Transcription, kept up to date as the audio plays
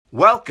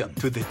Welcome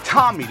to the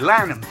Tommy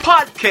Lanham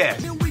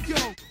Podcast,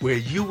 where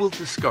you will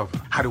discover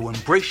how to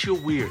embrace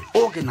your weird,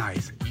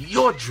 organize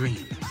your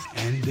dreams,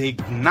 and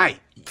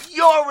ignite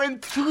your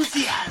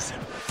enthusiasm.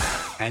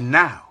 And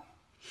now,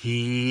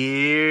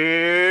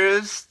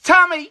 here's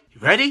Tommy.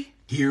 You ready?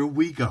 Here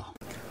we go.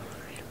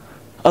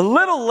 A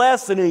little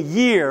less than a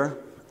year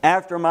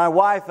after my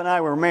wife and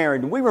I were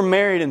married, we were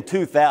married in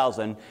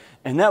 2000,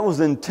 and that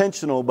was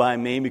intentional by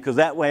me because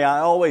that way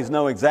I always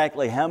know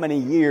exactly how many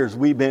years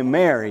we've been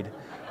married.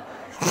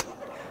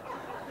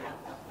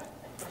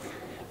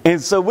 And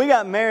so we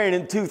got married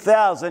in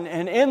 2000,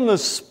 and in the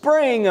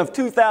spring of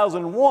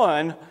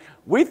 2001,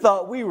 we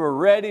thought we were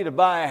ready to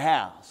buy a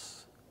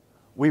house.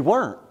 We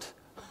weren't,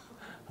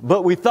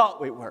 but we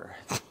thought we were.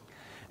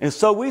 And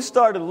so we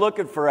started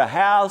looking for a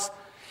house,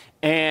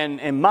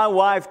 and my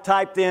wife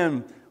typed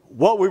in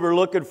what we were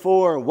looking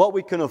for, what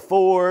we can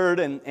afford,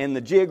 and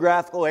the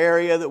geographical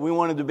area that we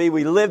wanted to be.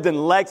 We lived in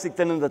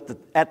Lexington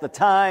at the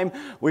time.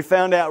 We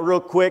found out real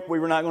quick we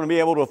were not going to be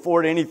able to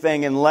afford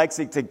anything in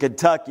Lexington,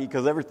 Kentucky,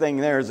 because everything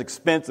there is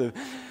expensive.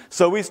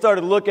 So we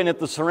started looking at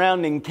the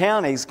surrounding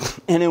counties,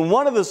 and in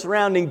one of the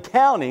surrounding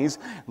counties,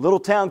 a little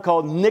town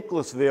called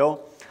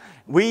Nicholasville,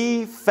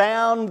 we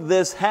found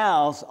this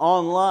house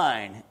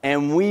online,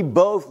 and we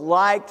both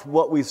liked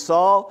what we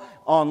saw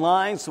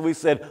online, so we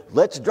said,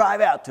 let's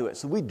drive out to it.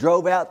 So we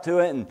drove out to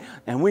it,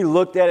 and we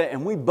looked at it,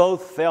 and we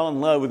both fell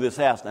in love with this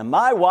house. Now,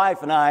 my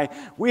wife and I,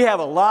 we have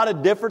a lot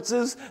of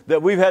differences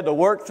that we've had to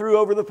work through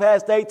over the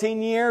past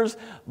 18 years,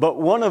 but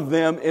one of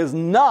them is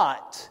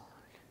not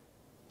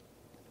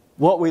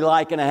what we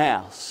like in a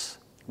house.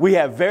 We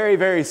have very,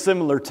 very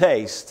similar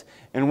taste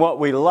in what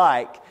we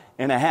like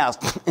in a house.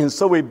 And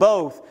so we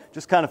both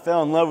just kind of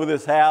fell in love with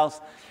this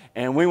house,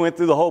 and we went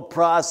through the whole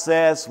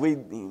process. We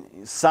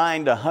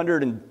signed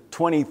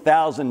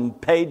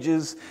 120,000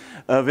 pages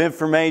of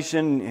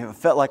information. It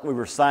felt like we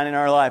were signing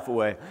our life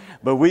away.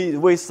 But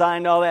we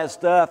signed all that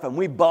stuff, and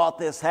we bought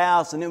this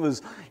house, and it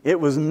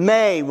was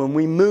May when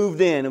we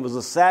moved in. It was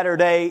a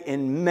Saturday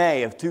in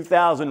May of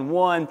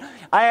 2001.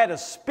 I had a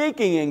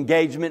speaking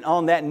engagement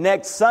on that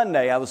next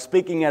Sunday. I was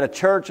speaking at a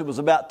church. It was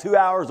about 2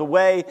 hours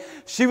away.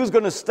 She was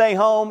going to stay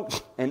home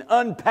and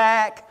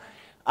unpack.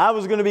 I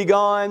was going to be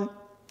gone.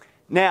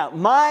 Now,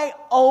 my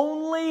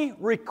only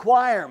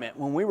requirement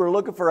when we were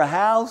looking for a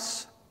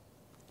house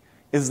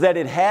is that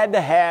it had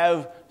to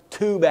have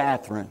 2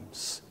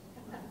 bathrooms.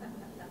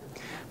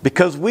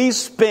 Because we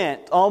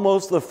spent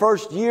almost the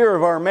first year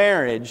of our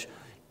marriage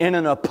in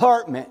an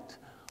apartment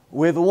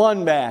with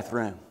 1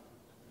 bathroom.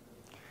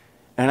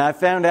 And I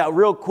found out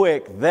real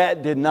quick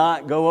that did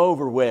not go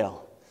over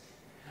well.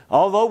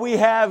 Although we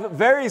have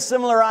very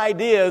similar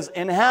ideas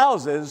in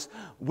houses,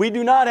 we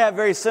do not have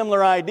very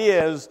similar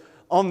ideas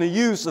on the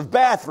use of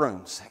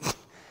bathrooms.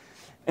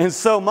 And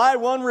so my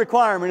one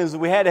requirement is that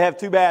we had to have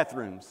 2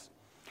 bathrooms.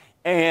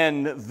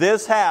 And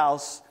this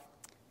house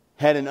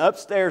had an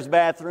upstairs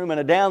bathroom and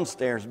a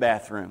downstairs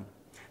bathroom.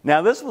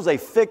 Now, this was a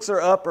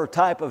fixer-upper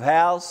type of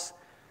house.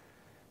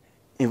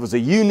 It was a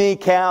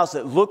unique house.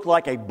 It looked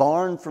like a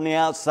barn from the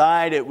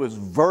outside. It was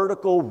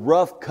vertical,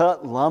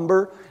 rough-cut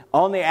lumber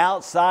on the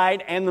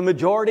outside, and the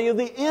majority of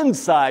the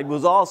inside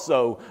was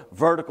also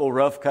vertical,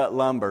 rough-cut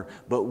lumber.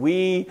 But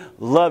we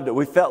loved it.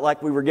 We felt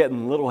like we were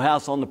getting Little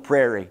House on the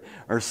Prairie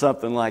or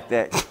something like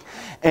that.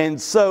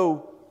 And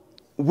so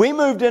we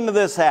moved into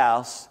this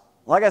house.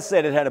 Like I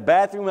said, it had a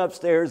bathroom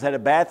upstairs, had a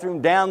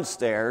bathroom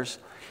downstairs.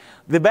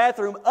 The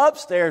bathroom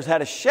upstairs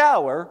had a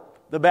shower.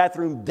 The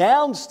bathroom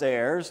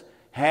downstairs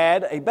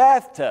had a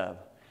bathtub.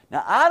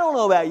 Now, I don't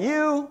know about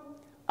you.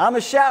 I'm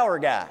a shower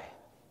guy.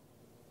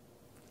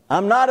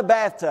 I'm not a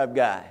bathtub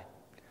guy.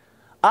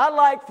 I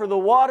like for the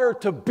water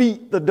to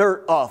beat the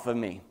dirt off of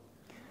me.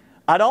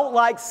 I don't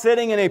like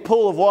sitting in a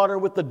pool of water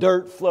with the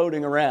dirt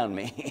floating around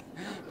me.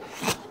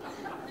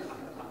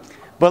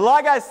 But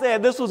like I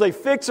said, this was a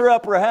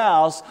fixer-upper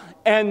house,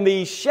 and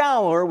the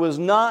shower was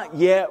not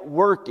yet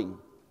working.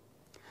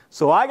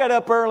 So I got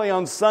up early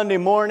on Sunday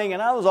morning,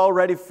 and I was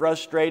already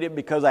frustrated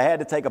because I had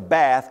to take a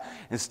bath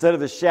instead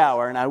of a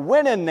shower. And I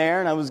went in there,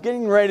 and I was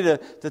getting ready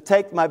to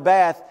take my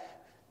bath,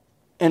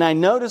 and I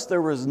noticed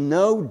there was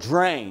no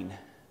drain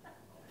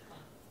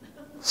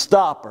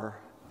stopper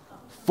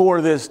for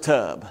this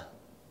tub.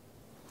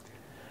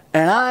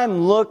 And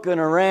I'm looking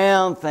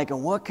around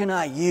thinking, what can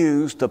I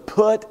use to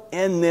put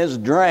in this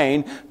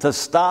drain to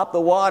stop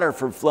the water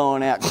from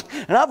flowing out?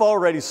 And I've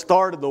already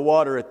started the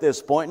water at this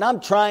point, and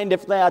I'm trying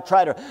different things. I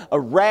tried a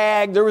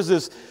rag. There was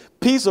this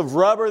piece of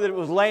rubber that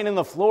was laying in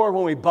the floor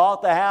when we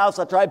bought the house.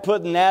 I tried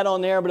putting that on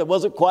there, but it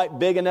wasn't quite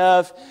big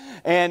enough.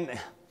 And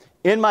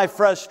in my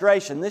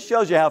frustration, this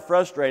shows you how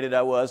frustrated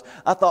I was,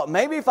 I thought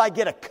maybe if I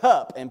get a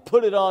cup and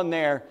put it on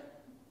there,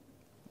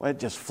 well, it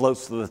just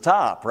floats to the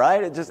top,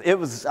 right?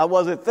 I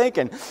wasn't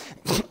thinking.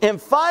 And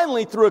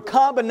finally, through a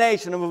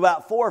combination of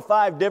about 4 or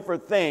 5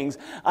 different things,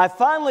 I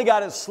finally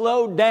got it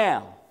slowed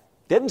down.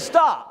 Didn't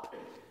stop,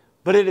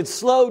 but it had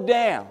slowed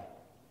down.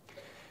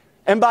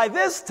 And by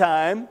this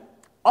time,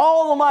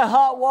 all of my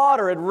hot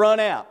water had run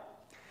out.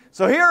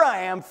 So here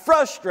I am,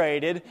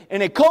 frustrated,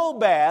 in a cold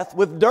bath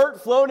with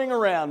dirt floating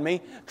around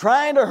me,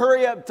 trying to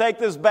hurry up and take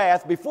this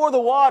bath before the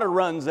water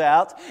runs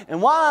out.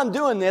 And while I'm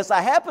doing this,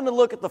 I happen to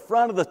look at the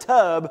front of the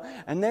tub,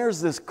 and there's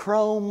this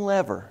chrome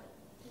lever.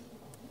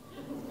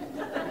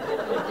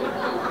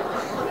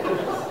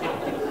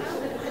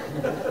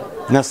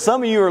 Now,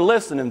 some of you are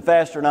listening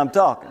faster than I'm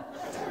talking.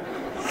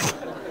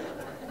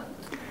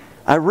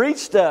 I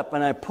reached up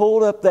and I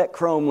pulled up that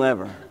chrome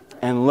lever,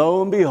 and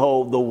lo and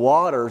behold, the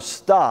water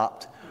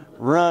stopped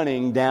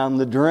running down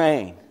the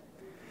drain.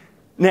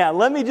 Now,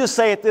 let me just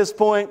say at this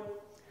point,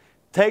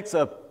 it takes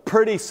a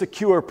pretty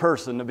secure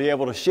person to be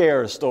able to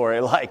share a story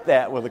like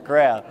that with a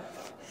crowd.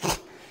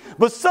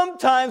 But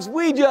sometimes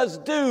we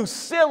just do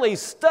silly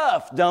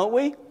stuff, don't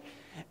we?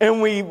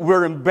 And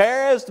we're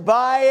embarrassed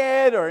by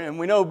it, and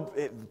we know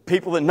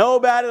people that know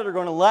about it are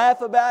going to laugh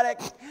about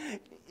it.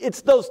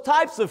 It's those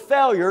types of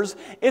failures.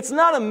 It's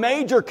not a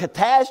major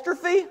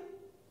catastrophe,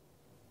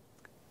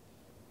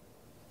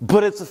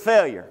 but it's a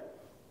failure.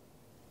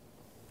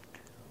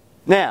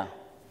 Now,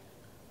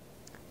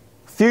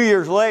 a few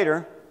years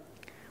later,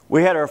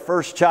 we had our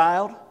first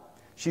child.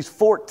 She's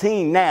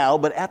 14 now,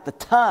 but at the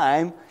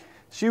time,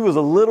 she was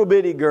a little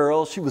bitty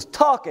girl. She was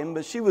talking,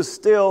 but she was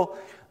still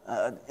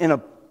in a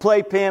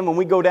playpen. When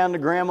we go down to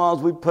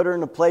Grandma's, we put her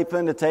in a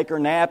playpen to take her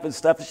nap and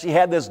stuff. She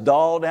had this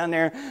doll down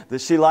there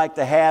that she liked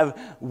to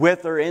have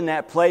with her in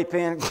that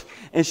playpen.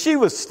 And she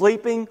was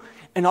sleeping,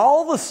 and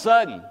all of a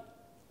sudden,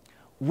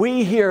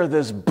 we hear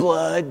this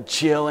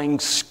blood-chilling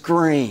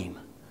scream.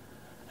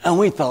 And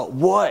we thought,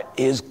 what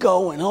is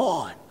going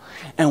on?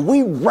 And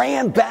we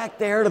ran back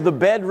there to the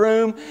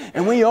bedroom,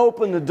 and we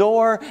opened the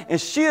door,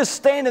 and she is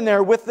standing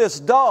there with this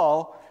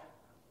doll,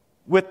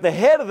 with the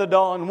head of the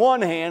doll in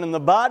one hand and the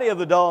body of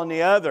the doll in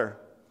the other.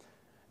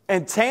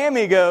 And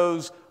Tammy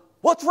goes,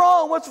 "What's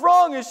wrong? What's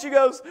wrong?" And she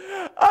goes,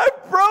 "I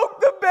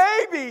broke the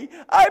baby.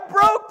 I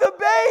broke the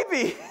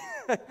baby."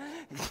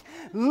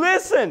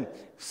 Listen,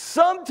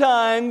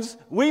 sometimes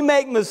we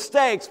make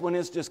mistakes when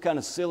it's just kind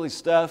of silly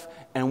stuff,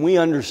 and we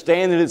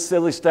understand that it's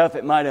silly stuff.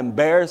 It might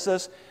embarrass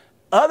us.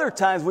 Other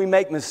times we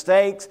make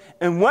mistakes,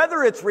 and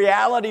whether it's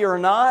reality or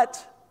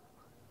not,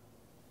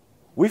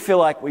 we feel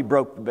like we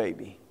broke the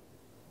baby.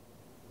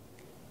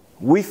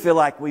 We feel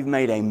like we've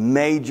made a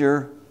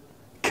major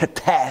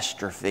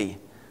catastrophe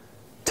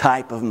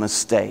type of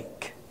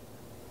mistake.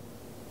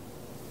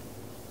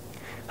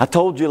 I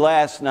told you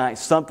last night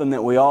something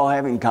that we all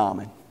have in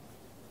common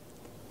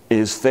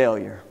is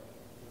failure.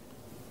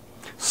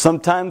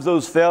 Sometimes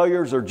those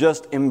failures are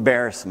just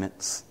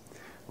embarrassments.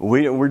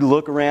 We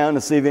look around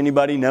to see if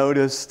anybody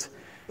noticed.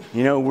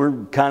 You know,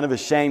 we're kind of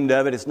ashamed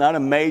of it. It's not a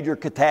major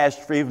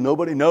catastrophe. If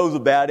nobody knows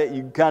about it,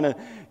 you kind of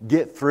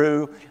get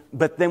through.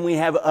 But then we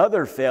have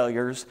other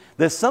failures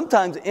that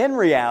sometimes in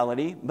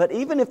reality, but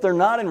even if they're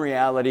not in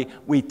reality,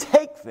 we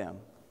take them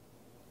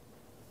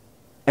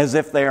as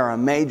if they are a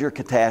major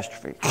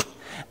catastrophe.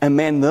 And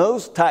man,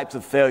 those types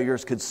of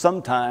failures could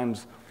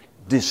sometimes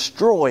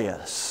destroy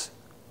us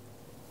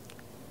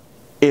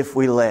if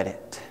we let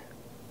it.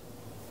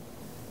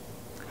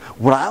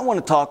 What I want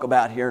to talk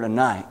about here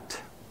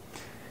tonight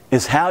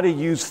is how to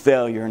use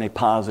failure in a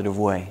positive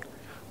way.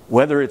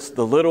 Whether it's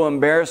the little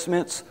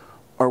embarrassments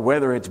or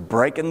whether it's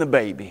breaking the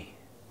baby.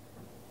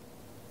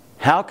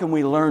 How can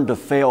we learn to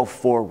fail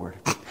forward?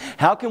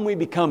 How can we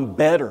become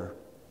better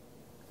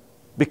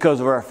because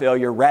of our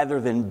failure rather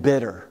than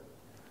bitter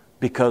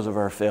because of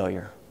our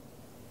failure?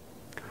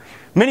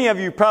 Many of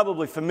you are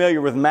probably familiar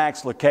with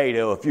Max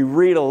Lucado. If you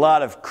read a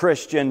lot of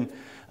Christian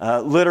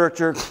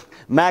literature,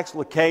 Max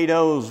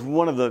Lucado is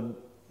one of the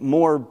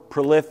more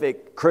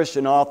prolific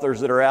Christian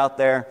authors that are out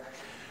there.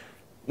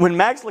 When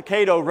Max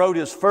Lucado wrote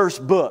his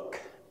first book,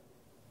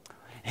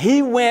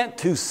 he went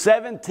to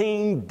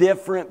 17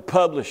 different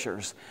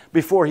publishers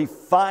before he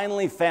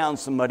finally found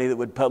somebody that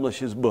would publish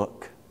his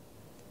book.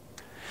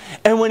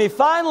 And when he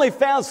finally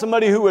found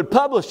somebody who would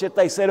publish it,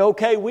 they said,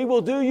 "Okay, we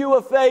will do you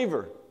a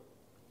favor.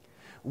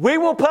 We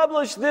will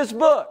publish this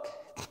book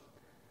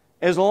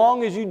as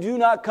long as you do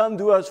not come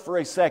to us for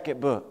a second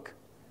book."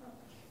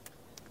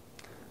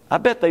 I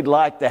bet they'd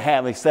like to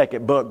have a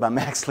second book by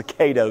Max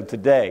Lucado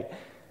today.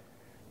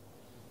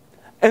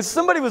 And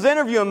somebody was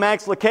interviewing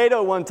Max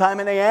Lucado one time,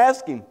 and they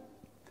asked him,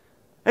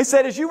 they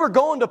said, as you were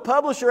going to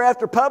publisher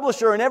after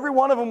publisher and every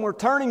one of them were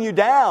turning you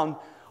down,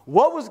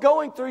 what was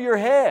going through your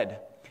head?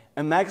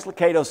 And Max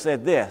Lucado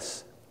said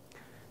this.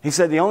 He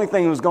said, the only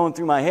thing that was going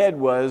through my head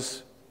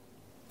was,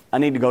 I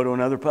need to go to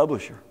another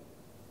publisher.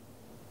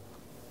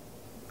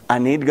 I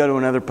need to go to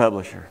another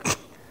publisher.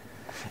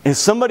 And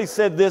somebody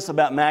said this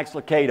about Max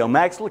Lucado.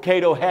 Max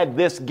Lucado had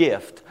this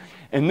gift.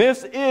 And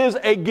this is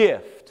a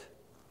gift.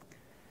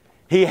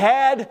 He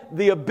had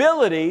the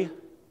ability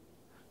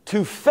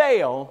to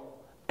fail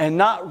and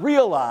not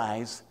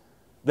realize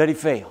that he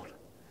failed.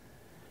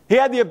 He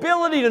had the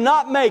ability to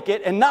not make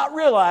it and not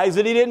realize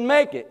that he didn't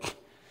make it.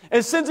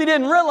 And since he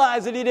didn't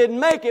realize that he didn't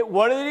make it,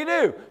 what did he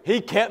do?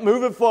 He kept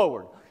moving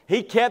forward.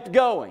 He kept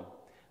going.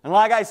 And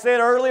like I said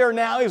earlier,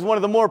 now he's one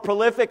of the more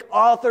prolific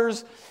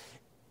authors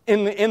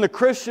in the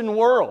Christian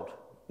world.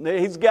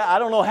 He's got, I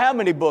don't know how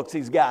many books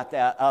he's got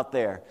out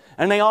there.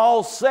 And they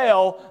all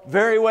sell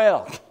very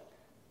well.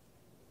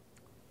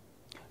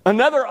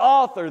 Another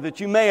author that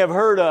you may have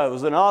heard of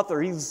is an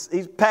author. He's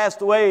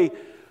passed away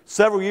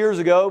several years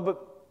ago,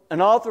 but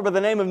an author by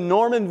the name of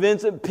Norman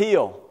Vincent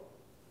Peale.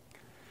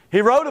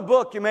 He wrote a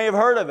book, you may have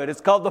heard of it.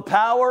 It's called The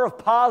Power of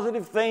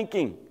Positive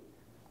Thinking.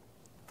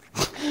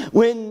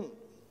 When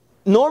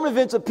Norman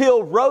Vincent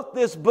Peale wrote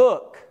this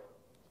book,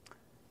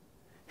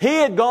 he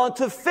had gone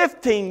to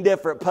 15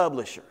 different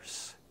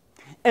publishers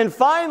and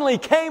finally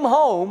came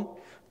home,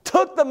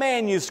 took the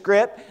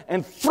manuscript,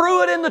 and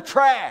threw it in the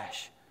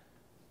trash.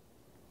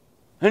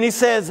 And he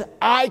says,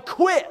 I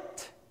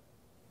quit.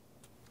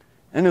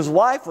 And his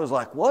wife was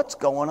like, what's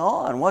going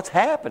on? What's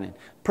happening?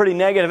 Pretty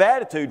negative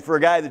attitude for a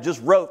guy that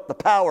just wrote The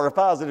Power of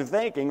Positive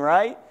Thinking,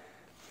 right?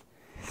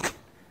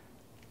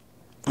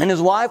 And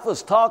his wife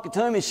was talking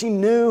to him, and she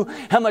knew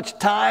how much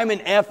time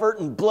and effort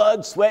and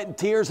blood, sweat, and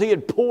tears he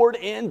had poured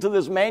into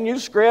this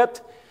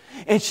manuscript.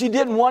 And she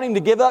didn't want him to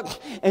give up.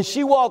 And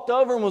she walked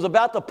over and was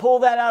about to pull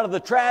that out of the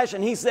trash,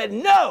 and he said,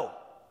 no,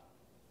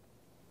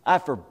 I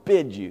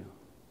forbid you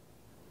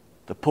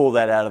to pull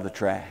that out of the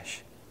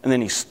trash. And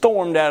then he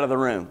stormed out of the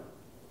room.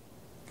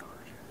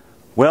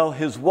 Well,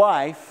 his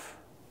wife,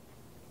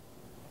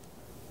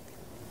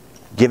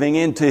 giving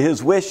in to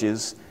his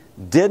wishes,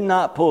 did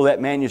not pull that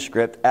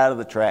manuscript out of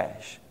the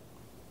trash.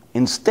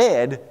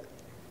 Instead,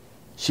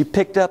 she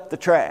picked up the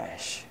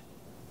trash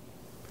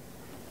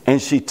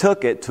and she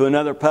took it to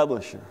another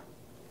publisher.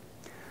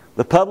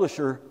 The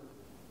publisher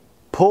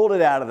pulled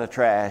it out of the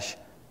trash,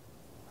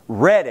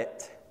 read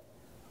it,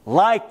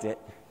 liked it.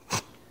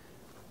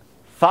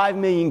 5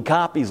 million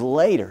copies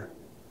later,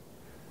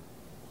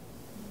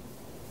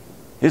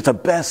 it's a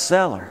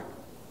bestseller.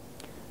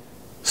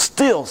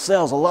 Still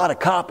sells a lot of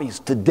copies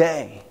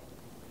today.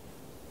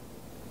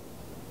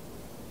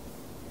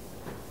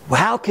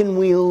 How can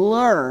we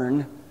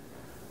learn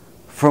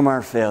from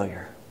our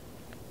failure?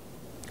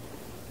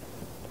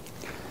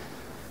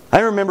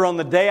 I remember on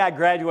the day I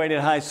graduated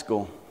high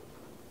school,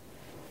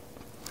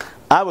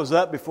 I was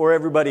up before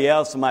everybody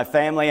else in my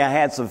family. I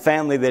had some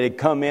family that had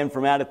come in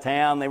from out of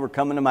town. They were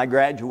coming to my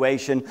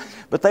graduation,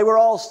 but they were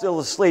all still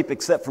asleep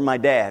except for my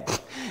dad.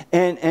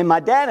 And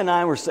my dad and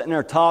I were sitting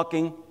there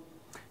talking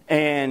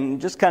and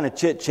just kind of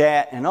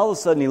chit-chat, and all of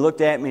a sudden he looked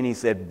at me and he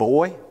said,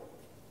 boy.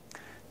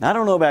 Now, I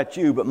don't know about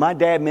you, but my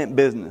dad meant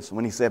business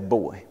when he said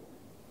boy.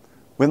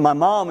 With my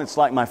mom, it's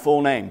like my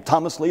full name,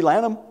 Thomas Lee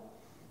Lanham.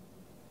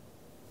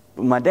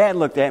 But my dad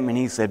looked at me and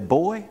he said,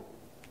 boy,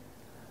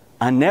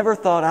 I never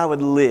thought I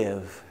would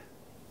live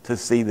to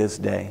see this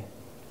day.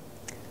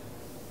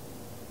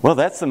 Well,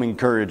 that's some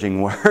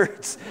encouraging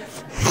words.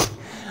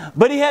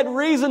 But he had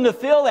reason to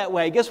feel that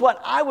way. Guess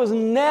what? I was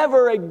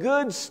never a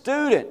good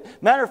student.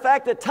 Matter of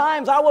fact, at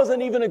times I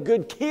wasn't even a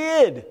good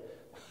kid.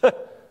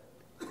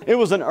 It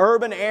was an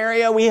urban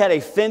area. We had a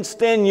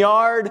fenced-in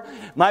yard.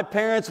 My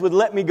parents would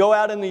let me go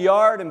out in the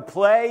yard and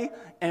play.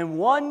 And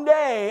one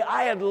day,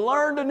 I had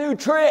learned a new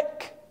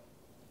trick.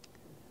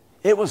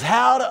 It was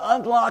how to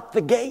unlock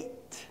the gate.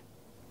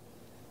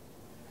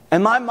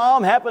 And my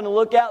mom happened to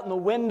look out in the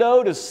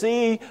window to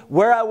see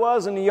where I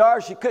was in the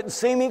yard. She couldn't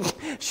see me.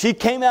 She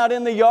came out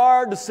in the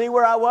yard to see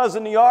where I was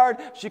in the yard.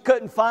 She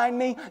couldn't find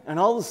me. And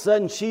all of a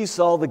sudden, she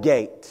saw the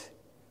gate.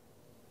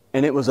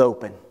 And it was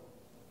open.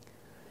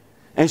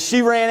 And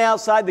she ran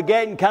outside the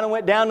gate and kind of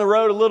went down the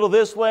road a little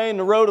this way and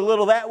the road a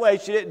little that way.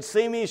 She didn't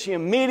see me. She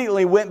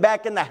immediately went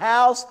back in the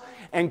house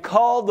and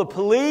called the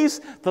police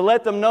to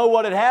let them know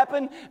what had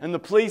happened. And the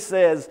police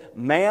says,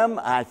 ma'am,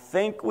 I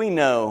think we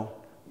know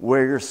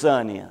where your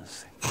son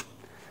is.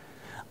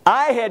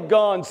 I had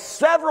gone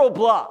several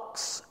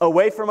blocks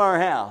away from our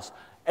house,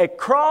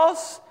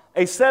 across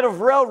a set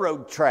of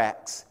railroad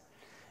tracks,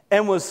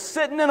 and was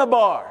sitting in a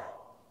bar,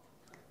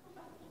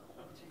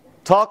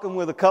 talking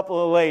with a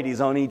couple of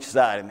ladies on each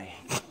side of me.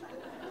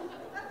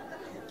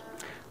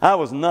 I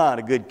was not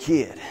a good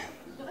kid.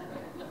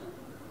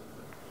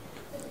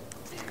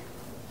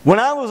 When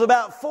I was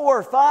about 4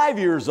 or 5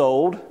 years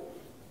old,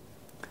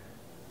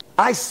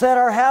 I set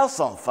our house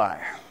on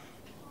fire.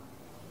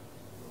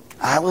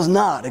 I was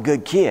not a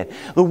good kid.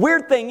 The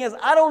weird thing is,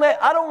 I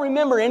don't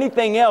remember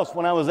anything else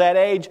when I was that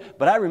age,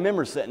 but I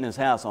remember setting this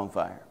house on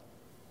fire.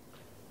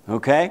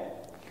 Okay?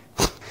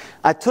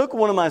 I took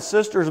one of my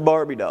sister's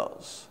Barbie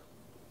dolls.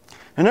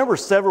 And there were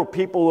several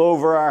people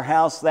over our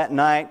house that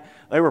night.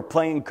 They were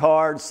playing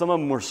cards. Some of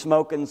them were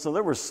smoking, so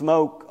there was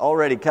smoke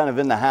already kind of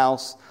in the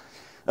house.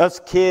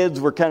 Us kids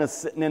were kind of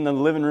sitting in the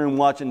living room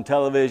watching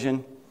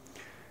television,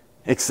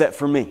 except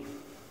for me.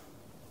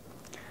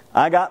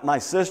 I got my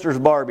sister's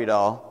Barbie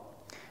doll,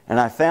 and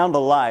I found a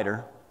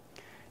lighter,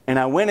 and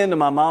I went into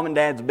my mom and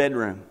dad's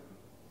bedroom,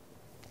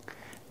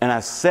 and I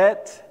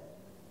set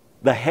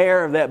the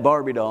hair of that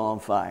Barbie doll on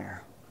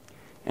fire,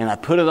 and I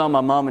put it on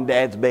my mom and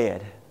dad's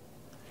bed.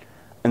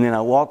 And then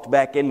I walked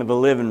back into the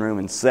living room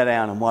and sat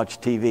down and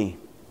watched TV.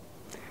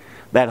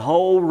 That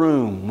whole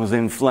room was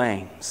in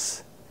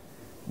flames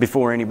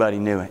before anybody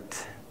knew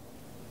it.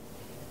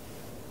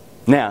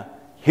 Now,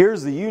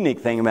 here's the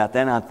unique thing about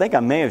that, and I think I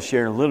may have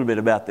shared a little bit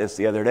about this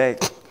the other day.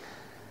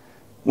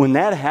 When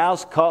that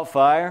house caught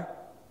fire,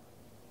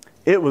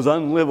 it was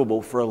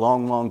unlivable for a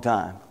long, long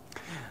time.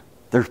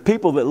 There's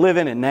people that live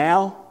in it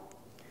now,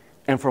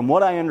 and from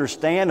what I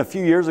understand, a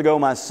few years ago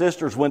my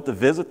sisters went to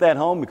visit that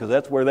home because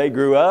that's where they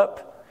grew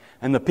up,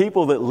 and the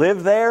people that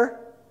live there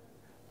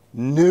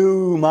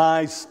knew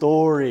my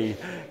story.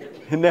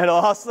 Isn't that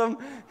awesome?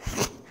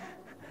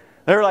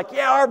 They're like,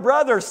 yeah, our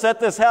brother set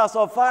this house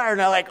on fire. And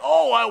they're like,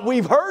 oh,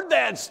 we've heard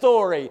that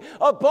story.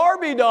 A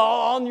Barbie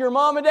doll on your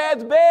mom and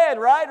dad's bed,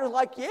 right? They're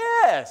like,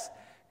 yes.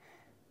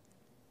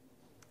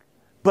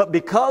 But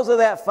because of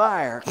that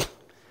fire,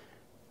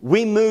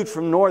 we moved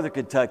from northern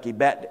Kentucky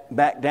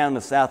back down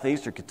to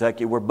southeastern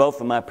Kentucky, where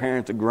both of my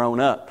parents had grown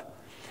up.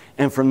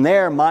 And from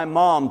there, my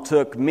mom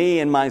took me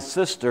and my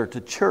sister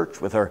to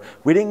church with her.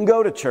 We didn't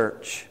go to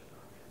church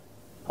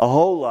a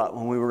whole lot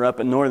when we were up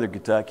in northern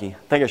Kentucky.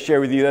 I think I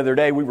shared with you the other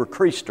day, we were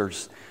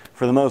Creasters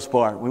for the most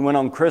part. We went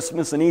on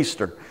Christmas and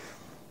Easter.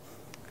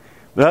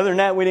 But other than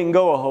that, we didn't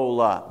go a whole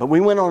lot. But we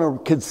went on a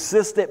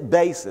consistent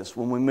basis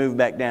when we moved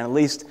back down. At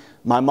least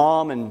my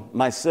mom and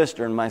my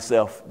sister and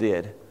myself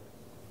did.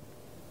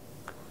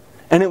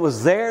 And it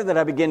was there that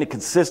I began to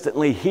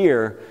consistently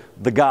hear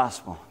the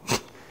gospel.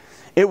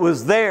 It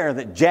was there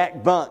that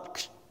Jack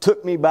Bunt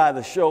took me by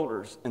the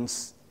shoulders and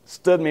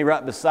stood me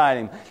right beside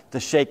him to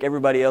shake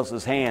everybody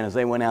else's hand as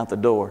they went out the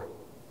door.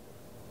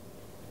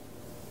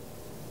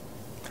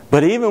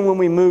 But even when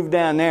we moved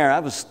down there, I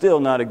was still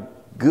not a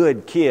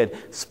good kid,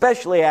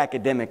 especially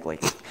academically.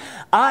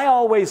 I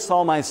always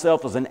saw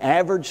myself as an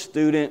average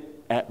student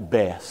at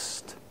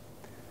best.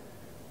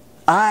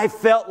 I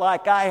felt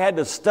like I had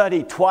to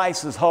study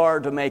twice as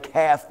hard to make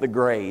half the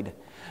grade.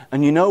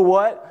 And you know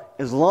what?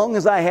 As long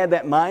as I had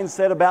that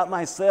mindset about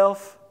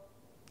myself,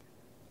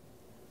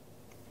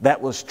 that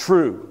was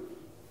true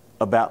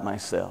about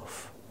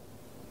myself.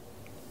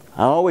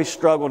 I always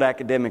struggled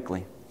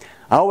academically.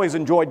 I always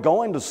enjoyed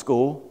going to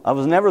school. I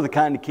was never the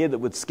kind of kid that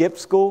would skip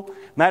school.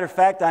 Matter of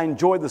fact, I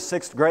enjoyed the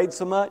 6th grade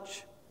so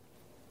much,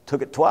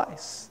 took it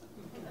twice.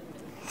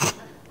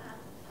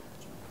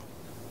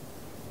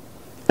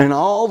 And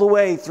all the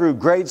way through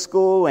grade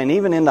school and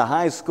even into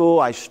high school,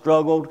 I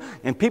struggled.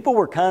 And people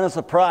were kind of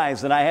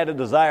surprised that I had a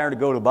desire to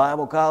go to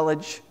Bible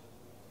college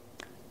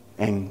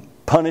and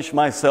punish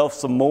myself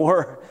some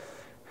more.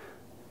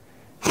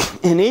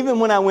 And even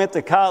when I went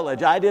to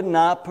college, I did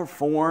not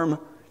perform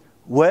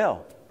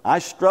well. I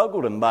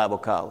struggled in Bible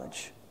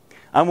college.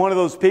 I'm one of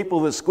those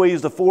people that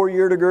squeezed a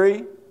 4-year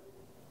degree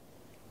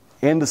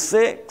into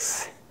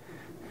 6.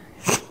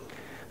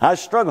 I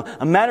struggled.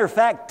 A matter of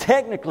fact,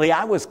 technically,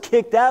 I was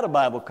kicked out of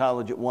Bible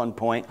college at one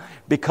point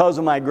because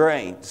of my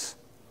grades.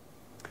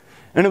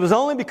 And it was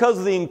only because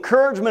of the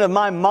encouragement of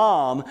my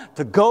mom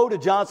to go to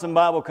Johnson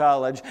Bible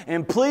College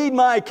and plead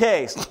my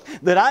case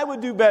that I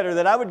would do better,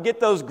 that I would get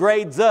those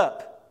grades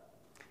up,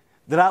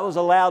 that I was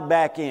allowed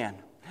back in.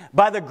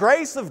 By the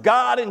grace of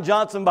God in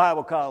Johnson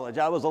Bible College,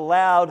 I was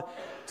allowed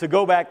to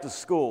go back to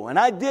school. And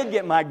I did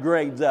get my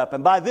grades up.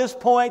 And by this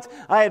point,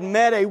 I had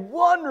met a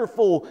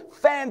wonderful,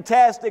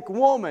 fantastic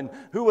woman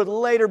who would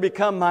later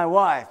become my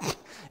wife.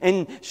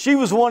 And she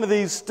was one of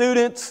these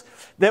students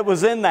that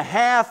was in the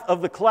half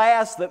of the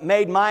class that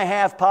made my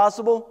half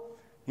possible.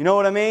 You know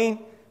what I mean?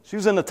 She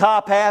was in the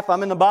top half,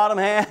 I'm in the bottom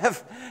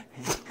half.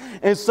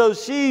 And so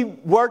she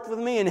worked with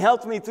me and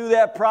helped me through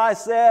that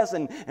process.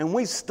 And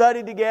we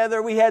studied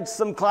together. We had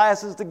some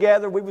classes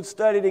together. We would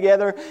study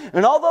together.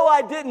 And although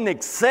I didn't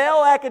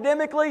excel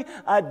academically,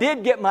 I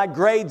did get my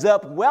grades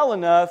up well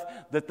enough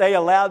that they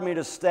allowed me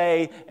to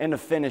stay and to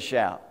finish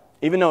out,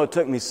 even though it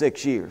took me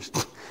 6 years.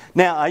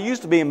 Now, I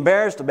used to be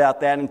embarrassed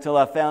about that until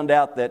I found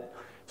out that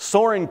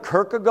Soren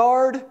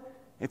Kierkegaard,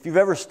 if you've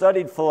ever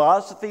studied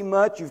philosophy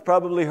much, you've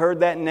probably heard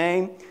that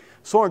name.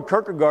 Soren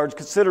Kierkegaard is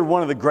considered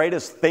one of the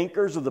greatest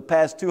thinkers of the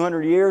past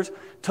 200 years.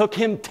 Took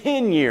him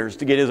 10 years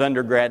to get his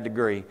undergrad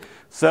degree.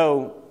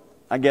 So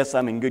I guess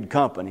I'm in good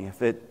company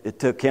if it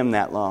took him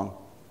that long.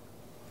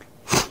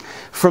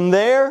 From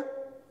there,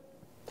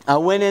 I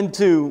went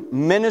into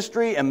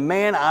ministry, and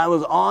man, I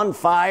was on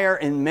fire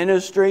in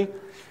ministry.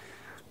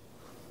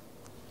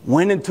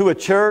 Went into a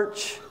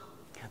church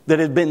that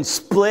had been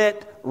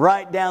split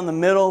right down the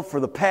middle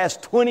for the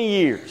past 20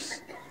 years.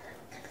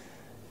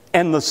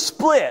 And the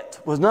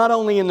split was not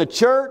only in the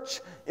church,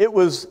 it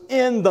was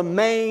in the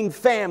main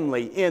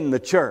family in the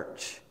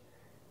church.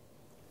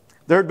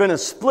 There had been a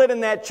split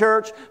in that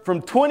church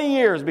from 20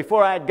 years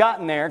before I had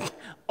gotten there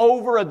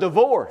over a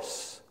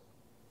divorce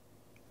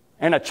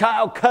and a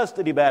child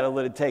custody battle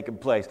that had taken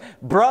place.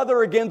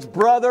 Brother against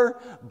brother,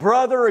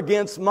 brother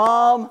against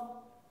mom.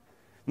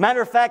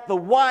 Matter of fact, the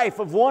wife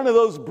of one of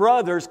those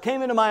brothers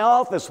came into my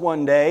office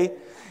one day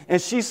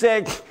and she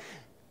said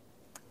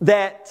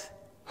that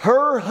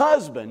her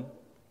husband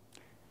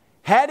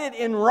had it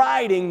in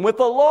writing with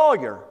a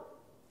lawyer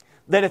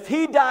that if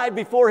he died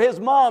before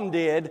his mom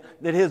did,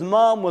 that his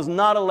mom was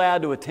not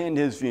allowed to attend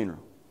his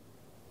funeral.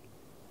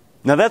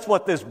 Now that's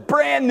what this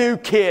brand new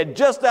kid,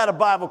 just out of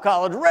Bible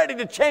college, ready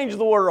to change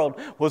the world,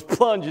 was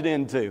plunging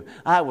into.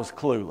 I was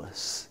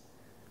clueless.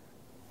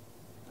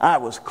 I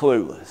was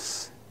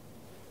clueless.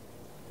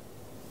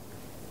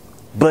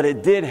 But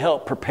it did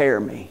help prepare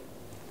me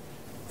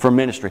for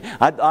ministry.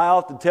 I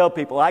often tell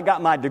people, I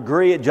got my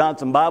degree at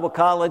Johnson Bible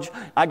College.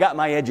 I got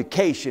my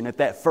education at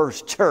that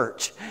first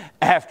church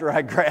after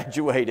I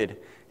graduated.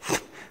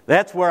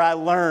 That's where I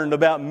learned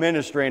about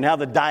ministry and how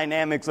the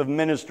dynamics of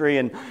ministry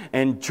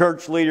and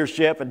church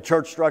leadership and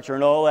church structure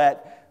and all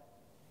that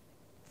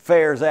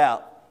fares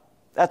out.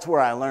 That's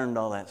where I learned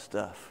all that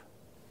stuff.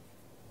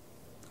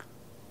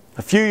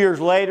 A few years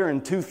later,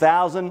 in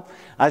 2000,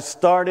 I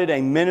started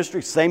a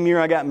ministry. Same year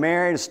I got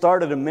married, I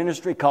started a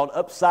ministry called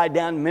Upside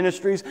Down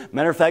Ministries.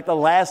 Matter of fact, the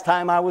last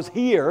time I was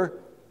here,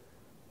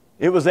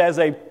 it was as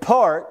a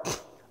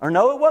part, or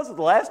no, it wasn't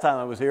the last time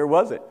I was here,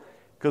 was it?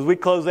 Because we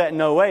closed that in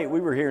 2008. We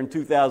were here in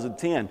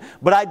 2010.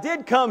 But I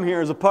did come here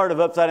as a part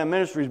of Upside Down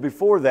Ministries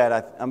before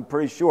that, I'm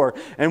pretty sure,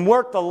 and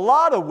worked a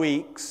lot of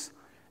weeks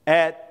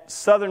at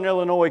Southern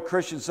Illinois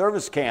Christian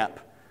Service Camp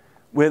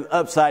with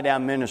Upside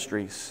Down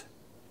Ministries.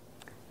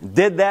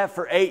 Did that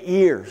for 8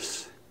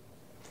 years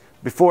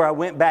before I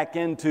went back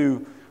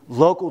into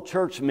local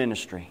church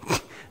ministry.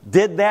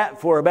 Did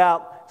that for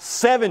about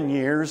 7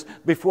 years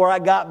before I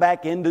got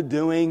back into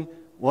doing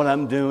what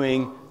I'm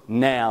doing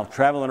now,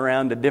 traveling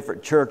around to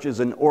different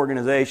churches and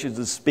organizations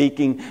and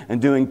speaking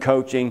and doing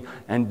coaching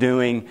and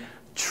doing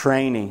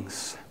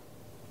trainings.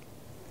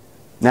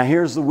 Now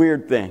here's the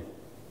weird thing.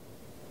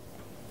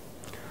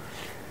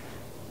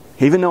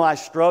 Even though I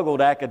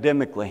struggled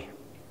academically,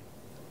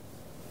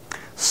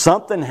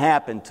 something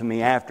happened to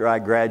me after I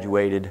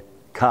graduated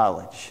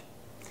college.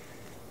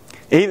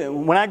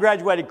 Even when I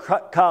graduated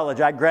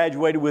college, I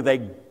graduated with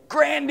a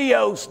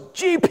grandiose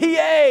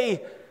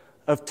GPA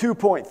of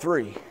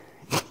 2.3.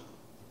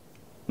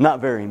 Not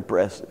very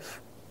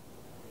impressive.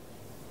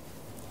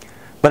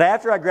 But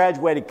after I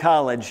graduated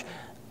college,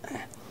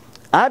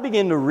 I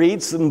began to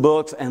read some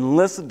books and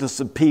listen to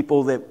some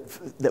people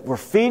that were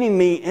feeding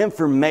me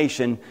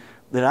information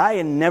that I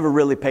had never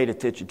really paid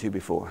attention to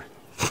before.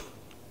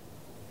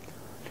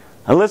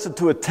 I listened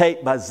to a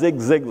tape by Zig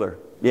Ziglar.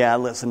 Yeah, I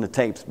listened to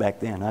tapes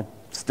back then. I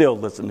still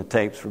listen to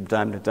tapes from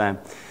time to time.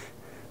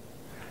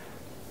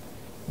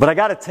 But I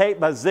got a tape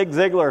by Zig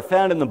Ziglar I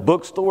found in the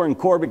bookstore in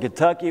Corbin,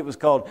 Kentucky. It was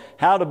called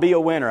How to Be a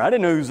Winner. I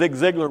didn't know who Zig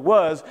Ziglar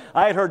was.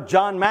 I had heard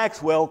John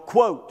Maxwell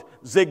quote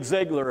Zig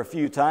Ziglar a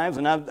few times,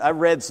 and I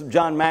read some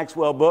John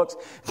Maxwell books.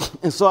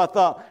 And so I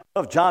thought,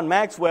 if John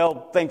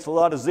Maxwell thinks a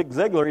lot of Zig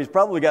Ziglar, he's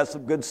probably got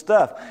some good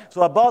stuff.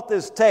 So I bought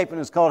this tape,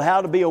 and it's called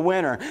How to Be a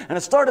Winner. And I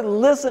started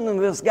listening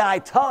to this guy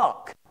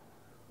talk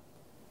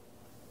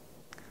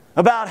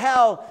about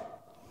how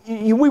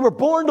we were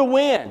born to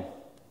win.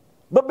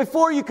 But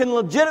before you can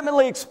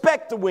legitimately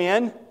expect to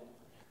win,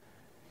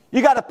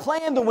 you got to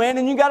plan to win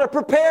and you got to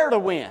prepare to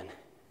win.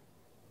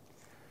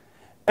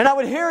 And I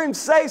would hear him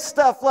say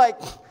stuff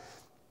like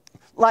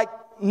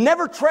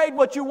never trade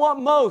what you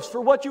want most for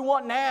what you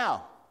want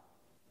now.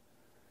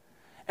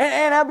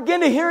 And I began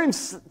to hear him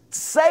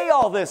say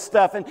all this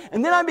stuff.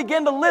 And then I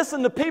began to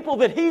listen to people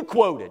that he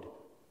quoted.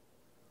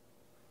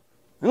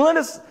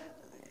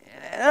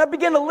 And I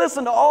began to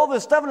listen to all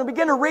this stuff, and I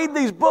began to read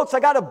these books. I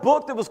got a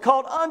book that was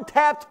called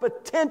Untapped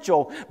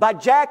Potential by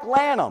Jack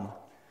Lanham.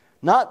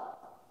 Not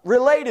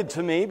related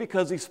to me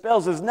because he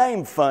spells his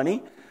name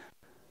funny,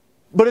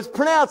 but it's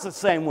pronounced the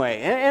same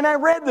way. And I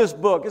read this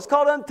book. It's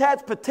called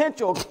Untapped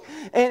Potential.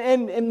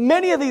 And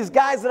many of these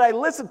guys that I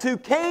listened to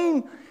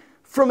came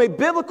from a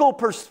biblical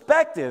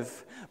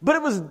perspective, but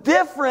it was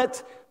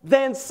different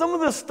than some of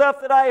the stuff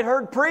that I had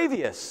heard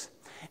previous.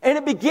 And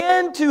it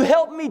began to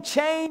help me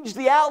change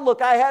the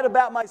outlook I had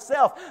about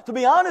myself. To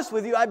be honest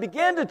with you, I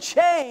began to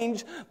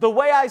change the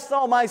way I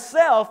saw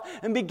myself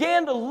and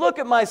began to look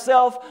at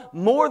myself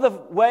more the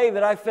way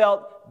that I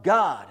felt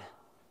God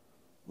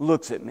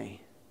looks at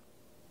me.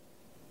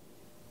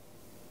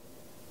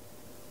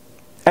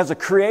 As a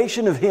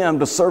creation of Him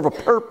to serve a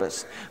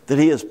purpose that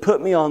He has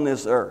put me on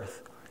this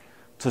earth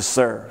to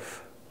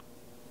serve.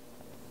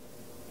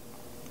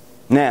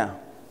 Now,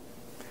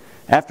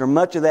 after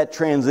much of that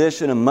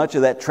transition and much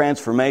of that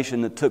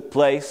transformation that took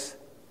place,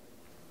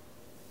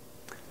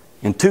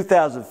 in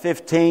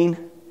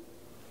 2015,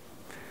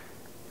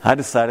 I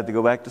decided to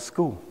go back to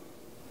school.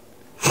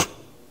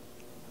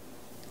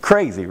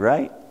 Crazy,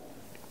 right?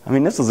 I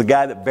mean, this was a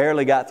guy that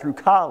barely got through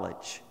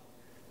college.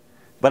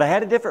 But I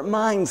had a different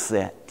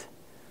mindset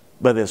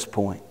by this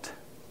point.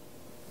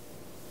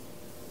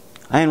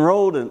 I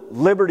enrolled at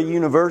Liberty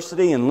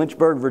University in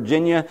Lynchburg,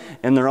 Virginia,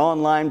 in their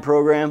online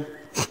program.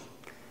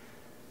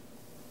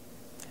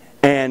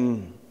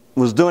 And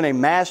was doing a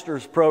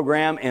master's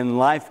program in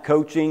life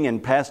coaching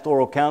and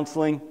pastoral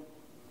counseling.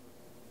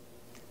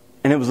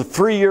 And it was a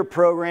 3-year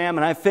program,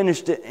 and I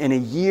finished it in a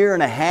year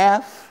and a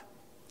half.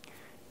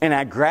 And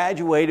I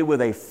graduated with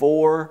a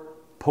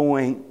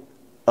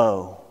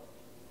 4.0.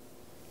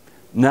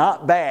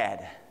 Not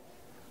bad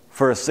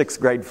for a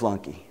 6th grade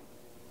flunky.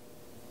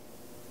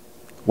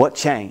 What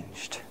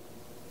changed?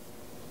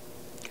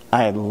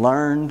 I had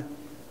learned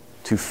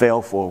to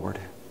fail forward.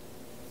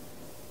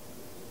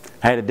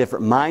 I had a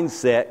different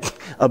mindset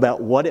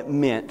about what it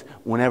meant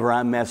whenever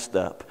I messed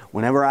up,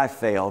 whenever I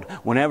failed,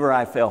 whenever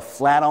I fell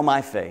flat on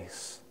my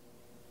face.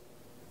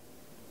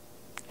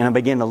 And I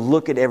began to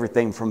look at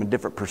everything from a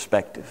different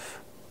perspective.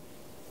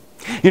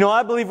 You know,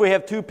 I believe we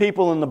have two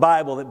people in the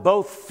Bible that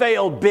both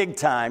failed big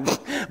time,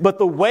 but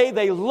the way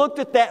they looked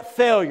at that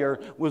failure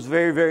was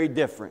very, very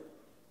different.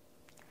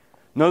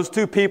 And those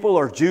two people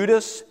are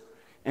Judas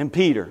and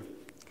Peter.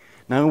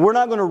 Now, we're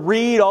not going to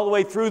read all the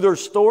way through their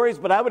stories,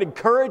 but I would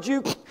encourage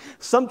you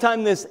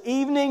sometime this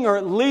evening or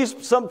at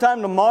least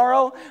sometime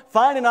tomorrow,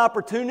 find an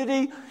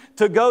opportunity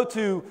to go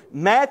to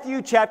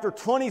Matthew chapter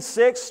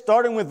 26,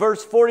 starting with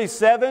verse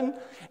 47,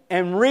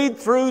 and read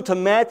through to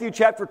Matthew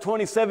chapter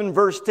 27,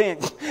 verse 10.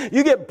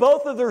 You get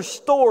both of their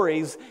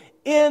stories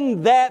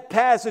in that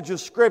passage of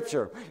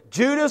Scripture.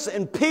 Judas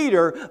and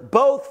Peter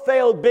both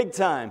failed big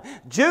time.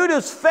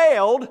 Judas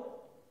failed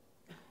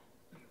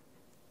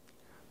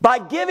by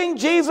giving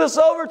Jesus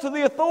over to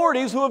the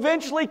authorities who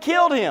eventually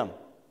killed him.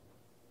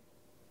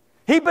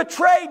 He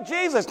betrayed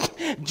Jesus.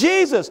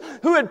 Jesus,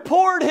 who had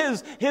poured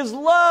his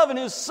love and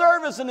his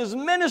service and his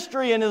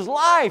ministry and his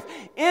life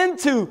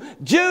into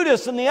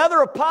Judas and the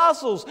other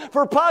apostles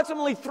for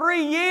approximately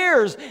 3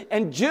 years.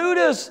 And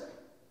Judas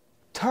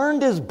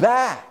turned his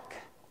back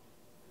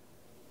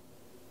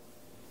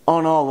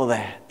on all of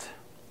that.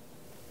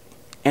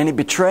 And he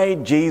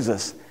betrayed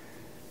Jesus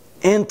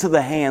into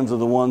the hands of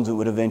the ones who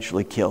would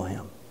eventually kill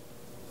him.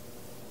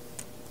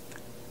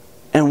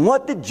 And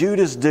what did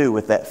Judas do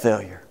with that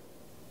failure?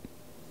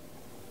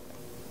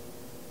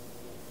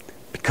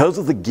 Because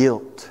of the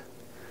guilt,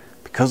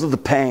 because of the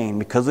pain,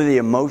 because of the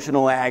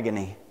emotional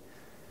agony,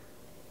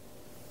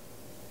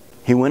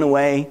 he went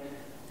away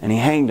and he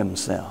hanged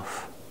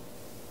himself.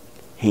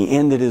 He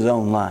ended his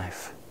own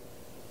life.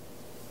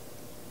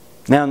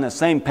 Now, in that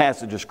same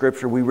passage of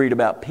Scripture, we read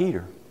about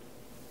Peter.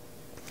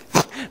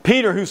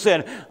 Peter, who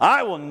said,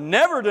 "I will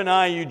never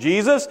deny you,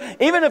 Jesus.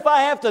 Even if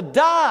I have to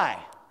die,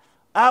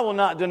 I will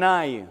not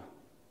deny you."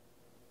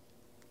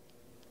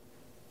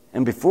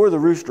 And before the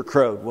rooster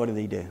crowed, what did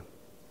he do?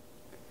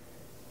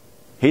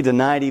 He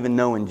denied even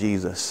knowing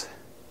Jesus.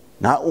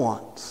 Not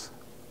once,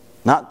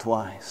 not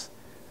twice,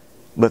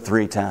 but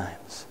 3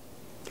 times.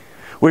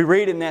 We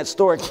read in that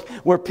story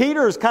where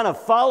Peter is kind of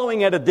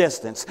following at a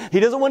distance. He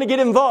doesn't want to get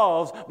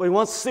involved, but he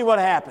wants to see what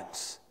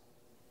happens.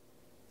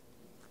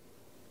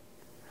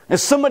 And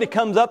somebody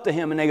comes up to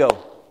him and they go,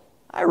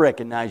 "I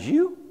recognize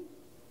you.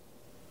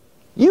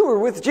 You were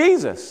with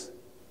Jesus."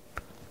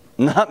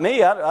 "Not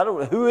me. I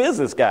don't. Who is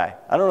this guy?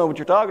 I don't know what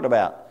you're talking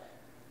about."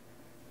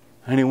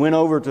 And he went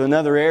over to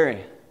another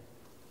area.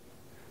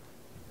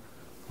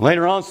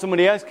 Later on,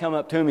 somebody else come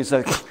up to him and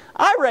said,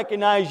 "I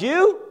recognize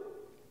you.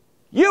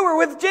 You were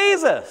with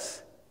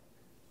Jesus."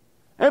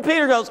 And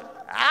Peter goes,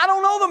 "I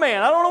don't know the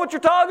man. I don't know what you're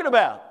talking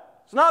about.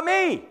 It's not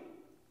me."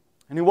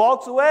 And he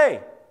walks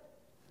away.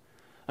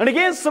 And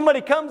again,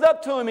 somebody comes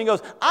up to him and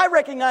goes, "I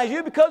recognize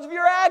you because of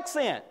your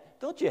accent."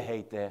 Don't you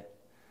hate that?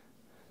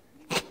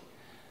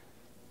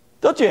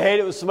 Don't you hate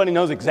it when somebody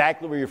knows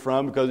exactly where you're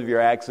from because of your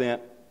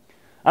accent?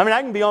 I mean,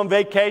 I can be on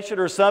vacation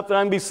or something.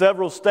 I can be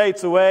several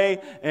states away,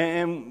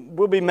 and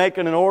we'll be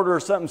making an order or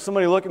something.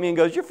 Somebody will look at me and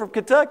goes, "You're from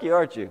Kentucky,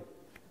 aren't you?"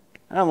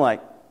 And I'm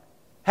like,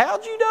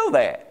 "How'd you know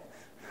that?"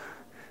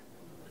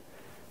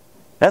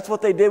 That's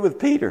what they did with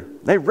Peter.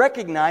 They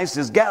recognized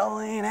his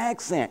Galilean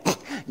accent.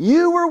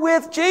 You were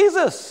with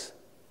Jesus.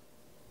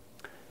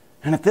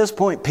 And at this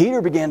point,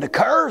 Peter began to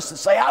curse and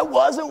say, "I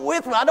wasn't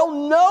with him. I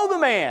don't know the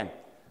man."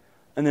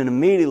 And then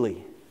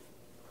immediately,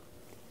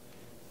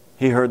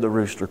 he heard the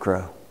rooster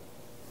crow.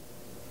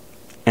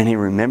 And he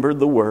remembered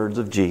the words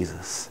of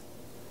Jesus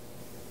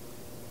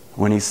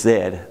when he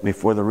said,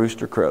 "Before the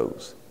rooster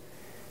crows,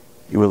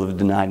 you will have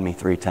denied me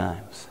 3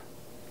 times."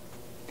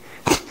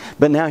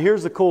 But now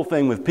here's the cool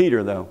thing with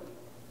Peter, though.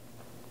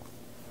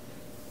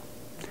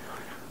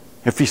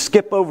 If you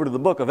skip over to the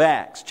book of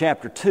Acts,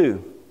 chapter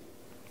 2,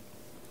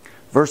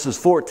 verses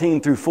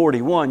 14 through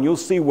 41, you'll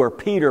see where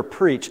Peter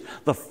preached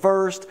the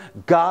first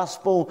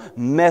gospel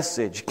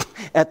message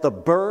at the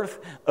birth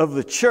of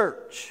the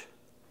church.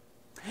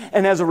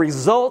 And as a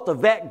result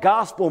of that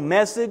gospel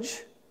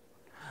message,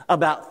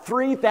 about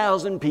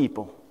 3,000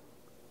 people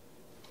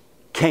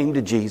came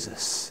to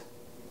Jesus.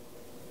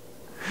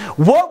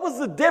 What was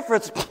the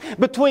difference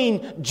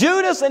between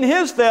Judas and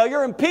his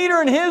failure and Peter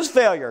and his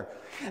failure?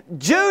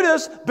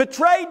 Judas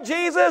betrayed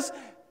Jesus.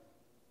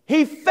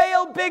 He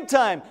failed big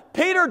time.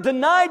 Peter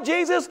denied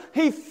Jesus.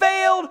 He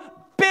failed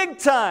big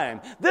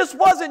time. This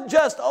wasn't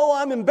just, "Oh,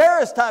 I'm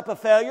embarrassed" type of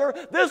failure.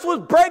 This was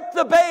break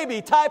the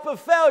baby type of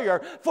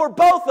failure for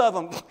both of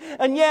them.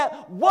 And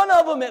yet, one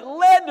of them, it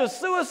led to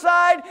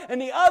suicide,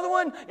 and the other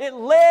one, it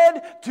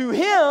led to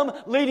him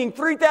leading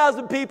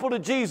 3,000 people to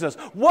Jesus.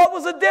 What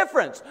was the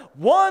difference?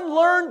 One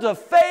learned to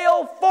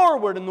fail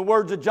forward, in the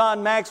words of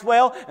John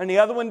Maxwell, and the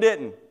other one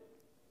didn't.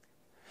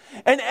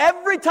 And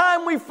every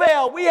time we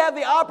fail, we have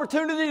the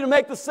opportunity to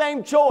make the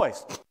same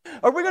choice.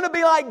 Are we going to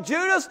be like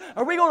Judas?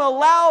 Are we going to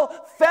allow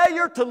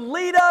failure to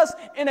lead us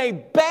in a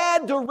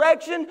bad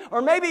direction,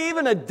 or maybe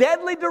even a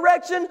deadly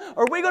direction?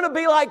 Or are we going to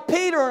be like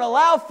Peter and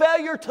allow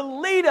failure to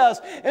lead us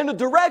in a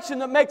direction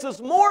that makes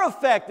us more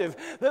effective,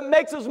 that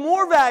makes us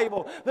more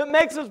valuable, that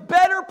makes us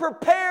better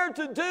prepared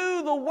to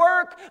do the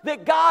work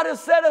that God has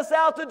set us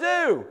out to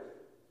do?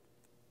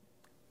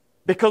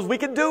 Because we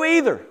can do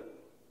either.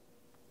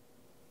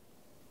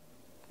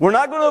 We're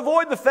not going to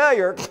avoid the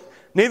failure.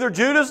 Neither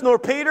Judas nor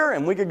Peter,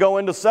 and we could go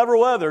into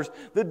several others,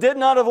 that did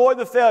not avoid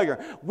the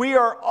failure. We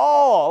are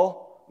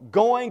all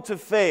going to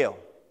fail.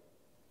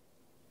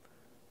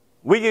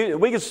 We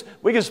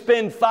could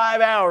spend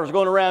 5 hours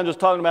going around just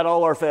talking about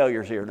all our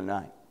failures here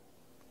tonight.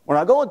 We're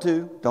not going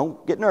to.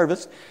 Don't get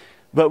nervous.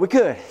 But we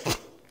could.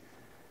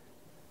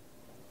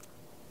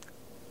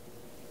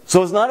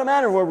 So it's not a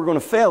matter of whether we're going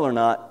to fail or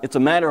not. It's a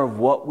matter of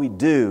what we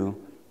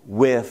do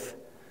with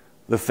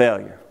the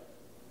failure.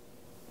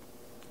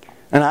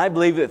 And I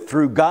believe that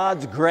through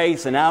God's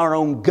grace and our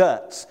own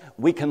guts,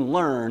 we can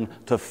learn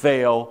to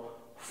fail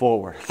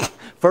forward.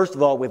 First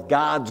of all, with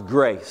God's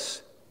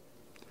grace.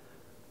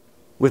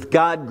 With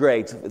God's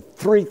grace,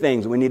 3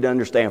 things we need to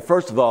understand.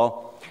 First of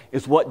all,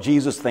 is what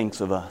Jesus thinks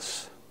of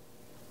us.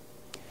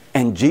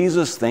 And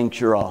Jesus thinks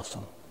you're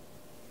awesome.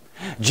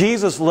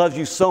 Jesus loves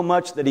you so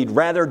much that He'd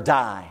rather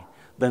die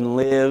than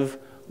live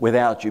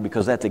without you,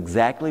 because that's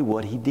exactly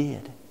what He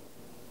did.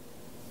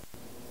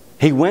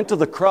 He went to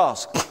the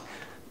cross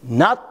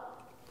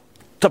not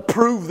to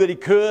prove that He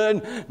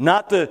could,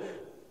 not to,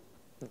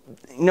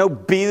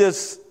 be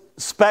this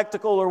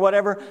spectacle or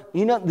whatever.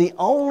 The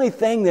only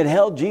thing that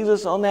held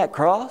Jesus on that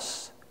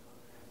cross,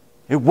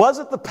 it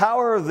wasn't the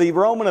power of the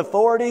Roman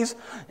authorities.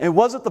 It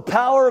wasn't the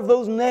power of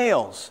those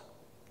nails.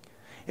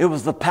 It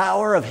was the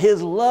power of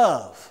His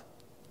love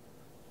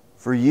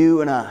for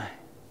you and I.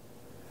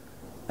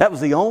 That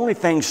was the only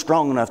thing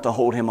strong enough to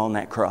hold Him on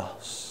that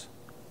cross.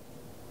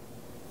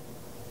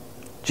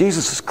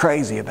 Jesus is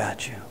crazy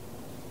about you.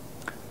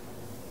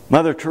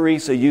 Mother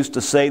Teresa used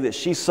to say that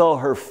she saw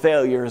her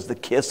failure as the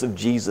kiss of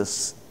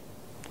Jesus.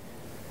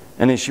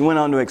 And as she went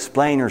on to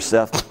explain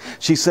herself,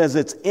 she says,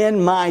 it's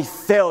in my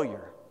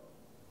failure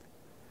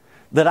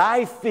that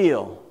I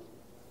feel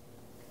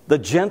the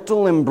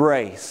gentle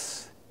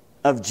embrace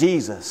of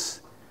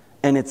Jesus.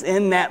 And it's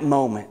in that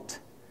moment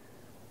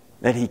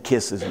that He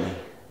kisses me.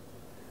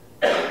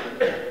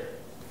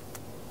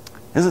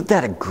 Isn't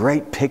that a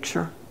great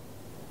picture?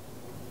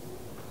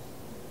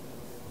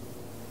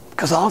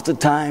 Because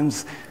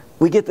oftentimes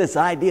we get this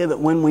idea that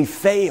when we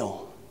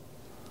fail,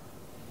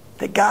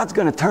 that God's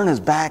going to turn His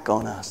back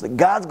on us, that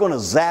God's going to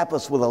zap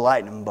us with a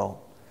lightning bolt.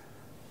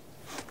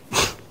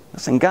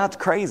 Listen, God's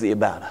crazy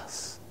about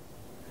us.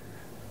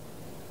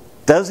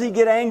 Does He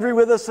get angry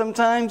with us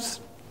sometimes?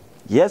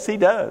 Yes, He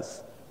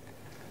does.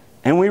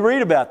 And we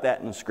read about that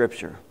in the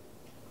Scripture.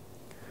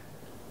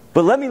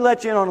 But let me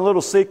let you in on a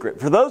little secret.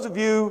 For those of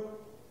you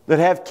that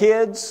have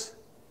kids,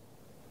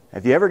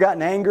 have you ever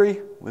gotten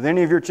angry with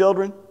any of your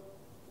children?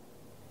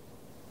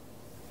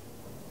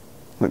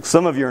 Look,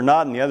 some of you are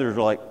nodding, the others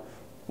are like,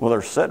 well,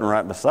 they're sitting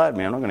right beside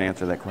me. I'm not going to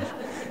answer that question.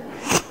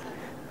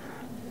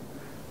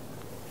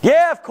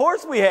 Yeah, of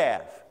course we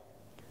have.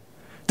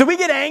 Do we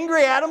get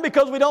angry at them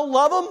because we don't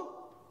love them?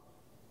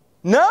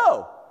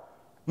 No.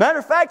 Matter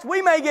of fact,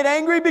 we may get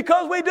angry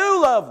because we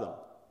do love them.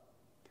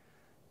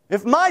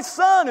 If my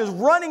son is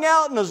running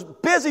out in a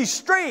busy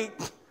street,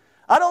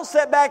 I don't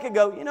sit back and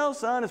go,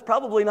 son, it's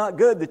probably not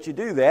good that you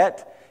do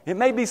that. It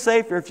may be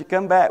safer if you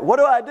come back. What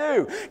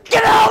do?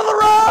 Get out of the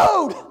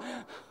road!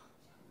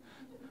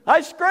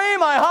 I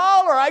scream, I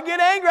holler, I get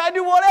angry, I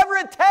do whatever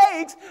it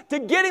takes to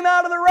get him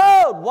out of the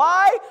road.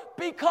 Why?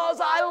 Because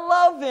I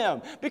love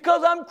him.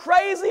 Because I'm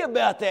crazy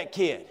about that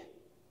kid.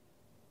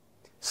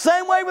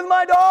 Same way with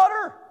my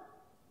daughter.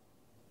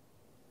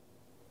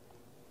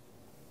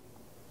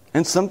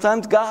 And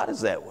sometimes God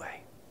is that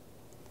way.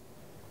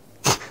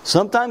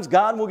 Sometimes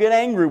God will get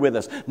angry with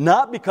us.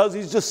 Not because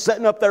He's just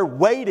sitting up there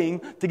waiting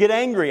to get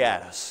angry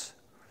at us.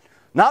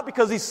 Not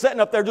because He's sitting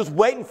up there just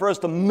waiting for us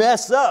to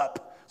mess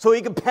up so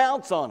He can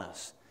pounce on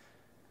us.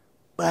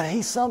 But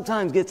He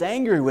sometimes gets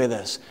angry with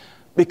us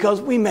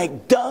because we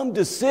make dumb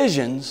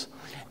decisions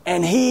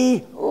and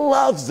He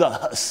loves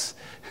us.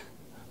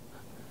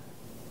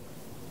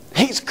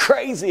 He's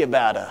crazy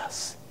about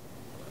us.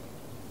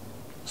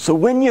 So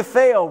when you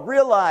fail,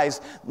 realize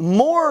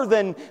more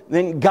than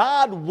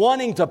God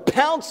wanting to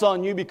pounce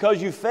on you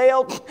because you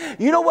failed,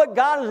 you know what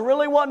God is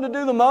really wanting to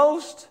do the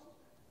most?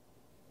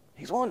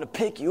 He's wanting to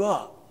pick you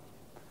up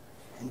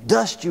and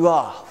dust you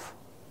off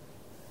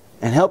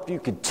and help you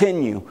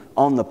continue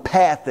on the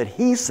path that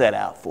He set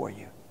out for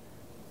you.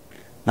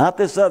 Not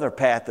this other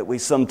path that we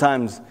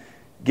sometimes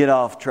get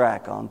off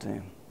track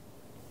onto.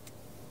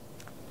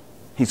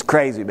 He's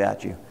crazy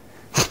about you.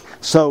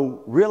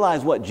 So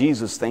realize what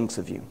Jesus thinks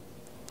of you.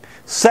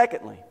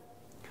 Secondly,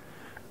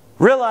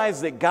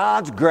 realize that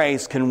God's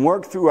grace can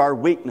work through our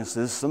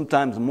weaknesses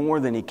sometimes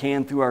more than He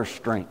can through our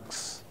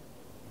strengths.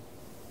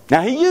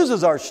 Now, He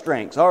uses our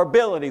strengths, our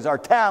abilities, our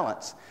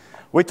talents.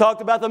 We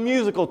talked about the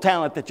musical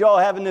talent that y'all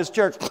have in this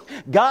church.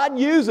 God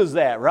uses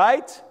that,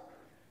 right?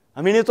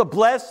 I mean, it's a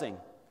blessing.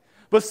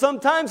 But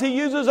sometimes He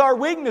uses our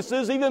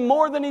weaknesses even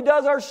more than He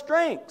does our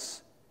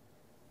strengths.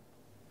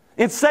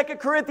 In 2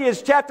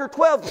 Corinthians chapter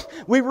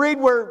 12, we read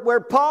where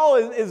Paul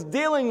is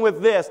dealing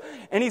with this.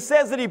 And he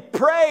says that he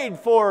prayed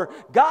for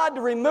God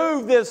to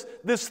remove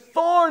this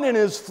thorn in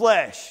his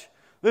flesh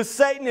that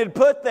Satan had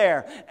put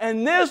there.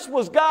 And this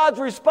was God's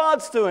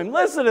response to him.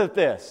 Listen to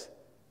this.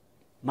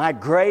 My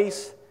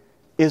grace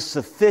is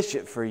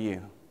sufficient for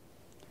you,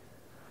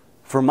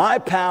 for my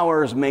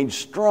power is made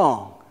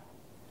strong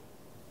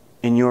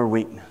in your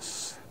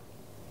weakness.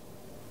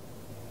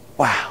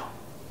 Wow.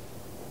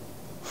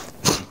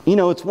 You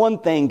know, it's one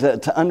thing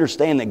to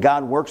understand that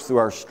God works through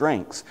our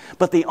strengths.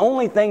 But the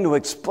only thing to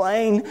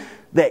explain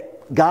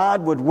that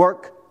God would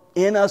work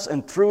in us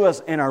and through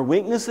us in our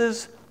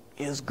weaknesses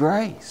is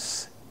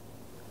grace.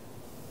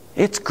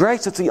 It's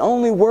grace. It's the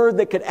only word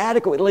that could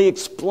adequately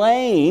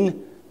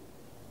explain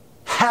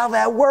how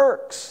that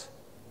works.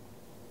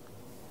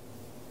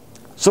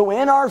 So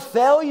in our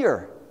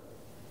failure,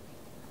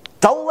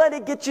 don't let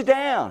it get you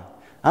down.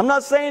 I'm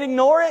not saying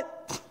ignore it,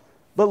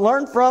 but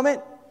learn from it.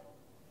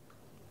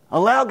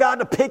 Allow God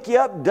to pick you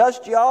up,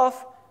 dust you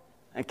off,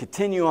 and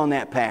continue on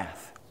that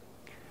path.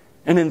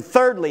 And then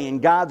thirdly, in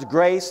God's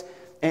grace,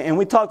 and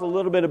we talked a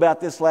little bit about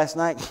this last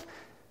night,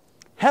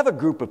 have a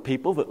group of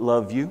people that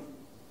love you,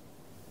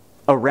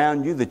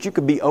 around you, that you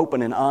could be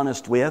open and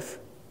honest with,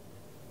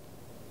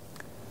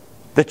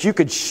 that you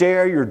could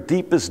share your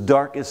deepest,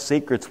 darkest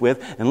secrets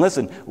with. And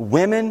listen,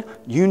 women,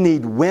 you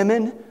need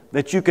women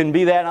that you can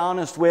be that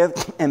honest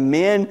with. And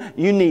men,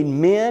 you need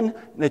men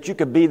that you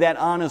could be that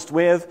honest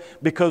with.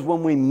 Because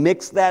when we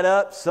mix that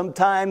up,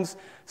 sometimes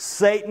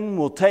Satan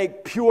will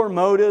take pure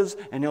motives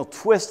and he'll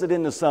twist it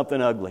into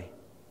something ugly.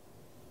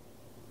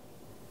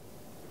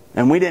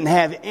 And we didn't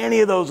have any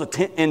of those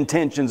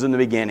intentions in the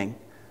beginning.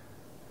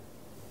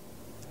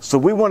 So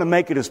we want to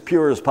make it as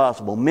pure as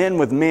possible. Men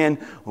with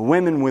men,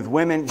 women with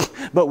women.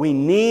 But we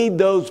need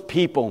those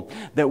people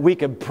that we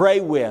can pray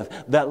with,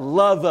 that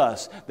love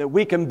us, that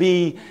we can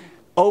be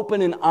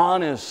open and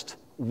honest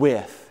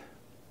with.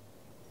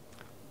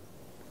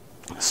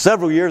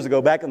 Several years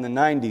ago, back in the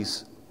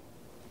 90s,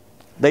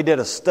 they did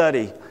a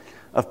study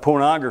of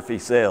pornography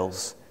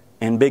sales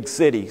in big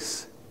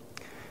cities.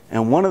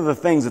 And one of the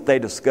things that they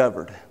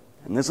discovered,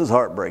 and this is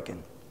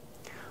heartbreaking,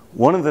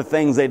 one of the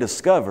things they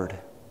discovered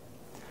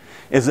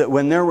is that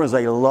when there was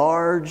a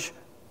large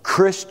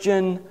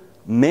Christian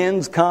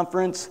men's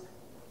conference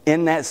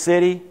in that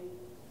city,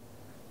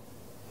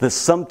 that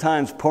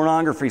sometimes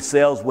pornography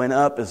sales went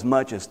up as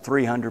much as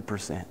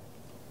 300%.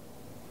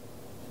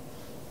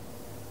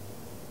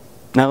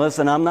 Now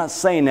listen, I'm not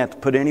saying that to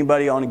put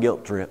anybody on a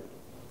guilt trip.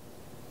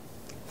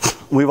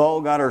 We've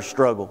all got our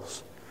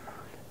struggles.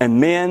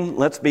 And men,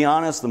 let's be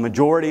honest, the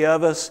majority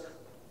of us,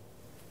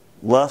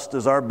 lust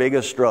is our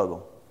biggest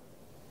struggle.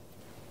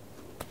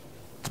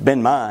 It's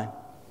been mine.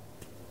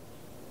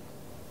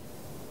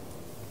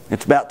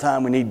 It's about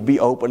time we need to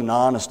be open and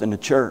honest in the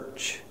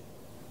church.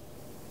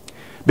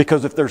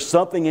 Because if there's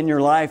something in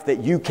your life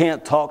that you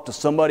can't talk to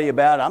somebody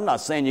about, I'm not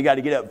saying you got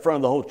to get up in front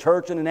of the whole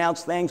church and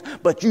announce things,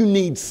 but you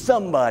need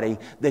somebody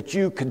that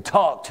you can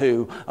talk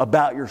to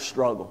about your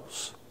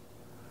struggles,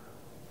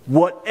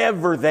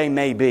 whatever they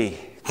may be.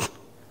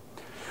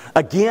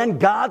 Again,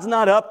 God's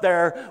not up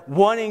there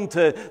wanting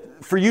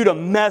for you to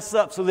mess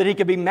up so that He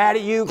can be mad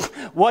at you.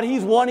 What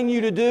He's wanting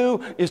you to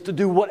do is to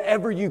do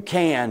whatever you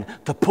can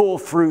to pull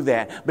through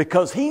that.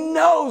 Because He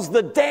knows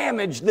the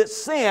damage that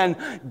sin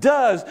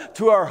does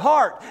to our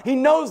heart. He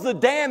knows the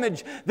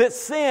damage that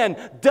sin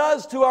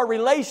does to our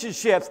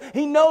relationships.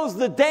 He knows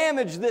the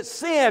damage that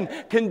sin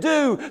can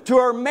do to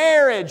our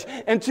marriage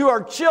and to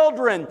our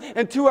children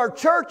and to our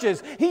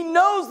churches. He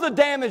knows the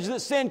damage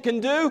that sin can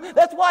do.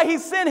 That's why He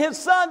sent His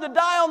Son to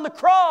die on the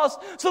cross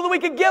so that we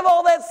could give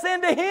all that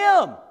sin to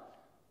Him.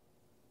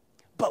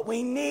 But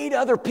we need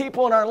other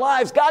people in our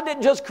lives. God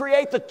didn't just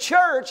create the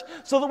church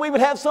so that we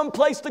would have some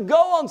place to go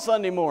on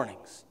Sunday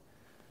mornings.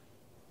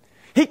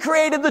 He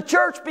created the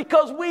church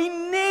because we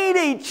need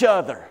each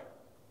other.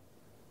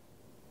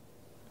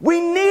 We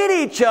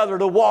need each other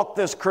to walk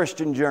this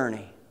Christian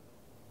journey.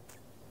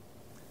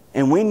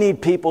 And we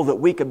need people that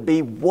we could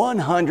be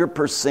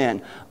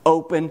 100%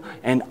 open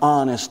and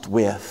honest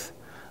with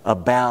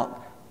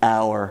about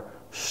our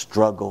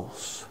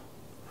struggles.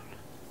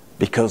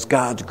 Because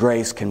God's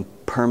grace can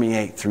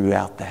permeate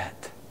throughout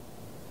that.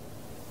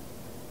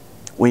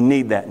 We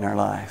need that in our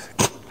lives.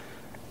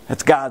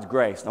 That's God's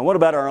grace. Now what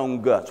about our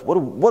own guts? What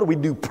do we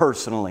do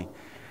personally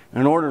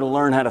in order to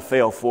learn how to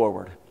fail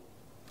forward?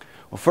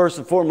 Well, first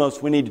and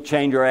foremost, we need to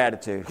change our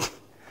attitude.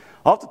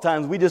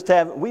 Oftentimes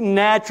we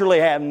naturally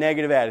have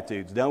negative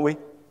attitudes, don't we?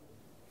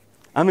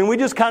 I mean, we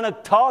just kind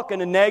of talk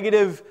in a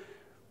negative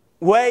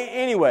way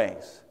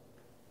anyways.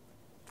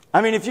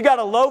 I mean, if you got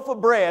a loaf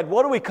of bread,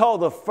 what do we call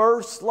the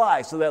first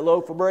slice of that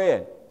loaf of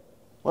bread?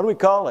 What do we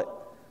call it?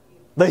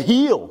 The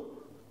heel.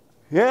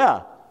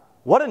 Yeah.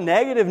 What a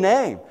negative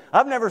name.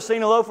 I've never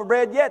seen a loaf of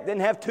bread yet.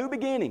 Didn't have two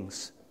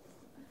beginnings.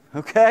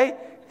 Okay?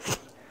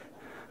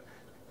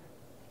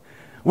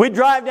 We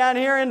drive down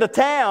here into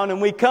town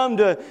and we come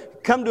to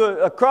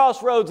a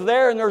crossroads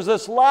there, and there's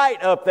this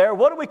light up there.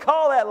 What do we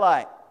call that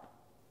light?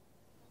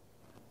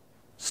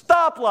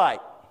 Stoplight.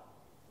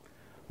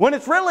 When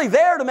it's really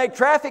there to make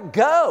traffic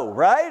go,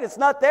 right? It's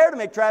not there to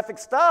make traffic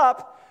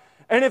stop.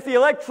 And if the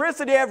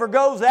electricity ever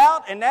goes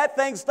out and that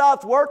thing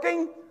stops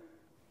working,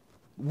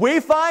 we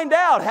find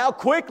out how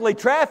quickly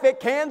traffic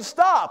can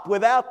stop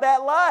without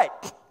that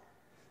light.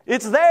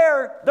 It's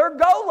there. They're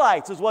go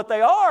lights is what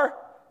they are.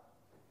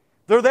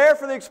 They're there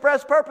for the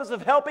express purpose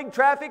of helping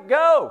traffic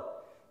go.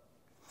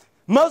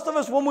 Most of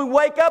us, when we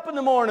wake up in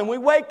the morning, we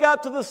wake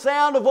up to the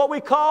sound of what we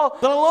call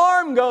an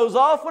alarm goes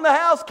off when the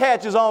house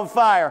catches on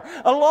fire.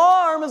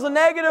 Alarm is a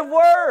negative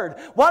word.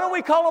 Why don't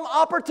we call them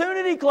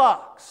opportunity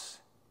clocks?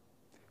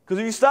 Because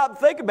if you stop and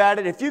think about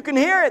it, if you can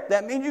hear it,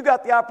 that means you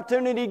got the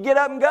opportunity to get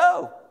up and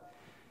go.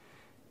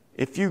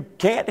 If you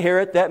can't hear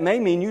it, that may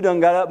mean you done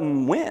got up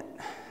and went.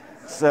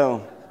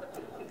 So,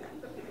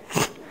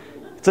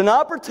 it's an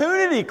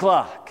opportunity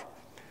clock.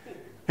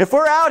 If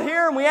we're out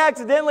here and we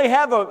accidentally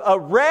have a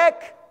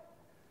wreck,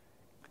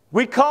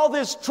 we call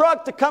this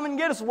truck to come and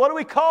get us. What do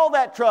we call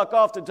that truck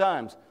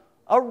oftentimes?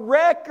 A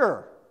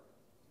wrecker.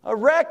 A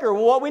wrecker.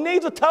 Well, what we need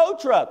is a tow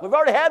truck. We've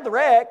already had the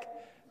wreck,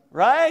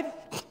 right?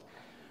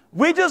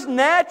 We just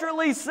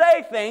naturally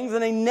say things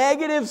in a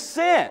negative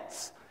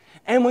sense.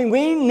 And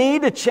we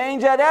need to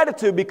change that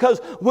attitude, because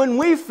when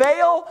we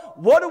fail,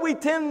 what do we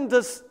tend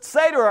to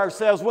say to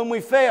ourselves when we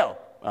fail?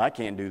 I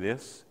can't do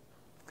this.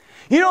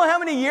 You know how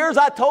many years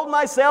I told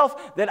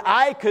myself that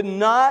I could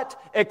not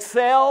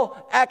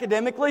excel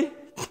academically?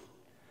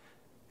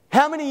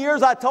 How many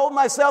years I told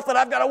myself that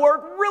I've got to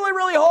work really,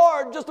 really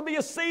hard just to be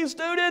a C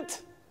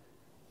student?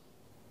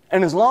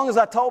 And as long as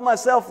I told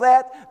myself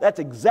that, that's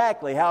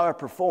exactly how I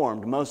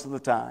performed most of the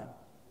time.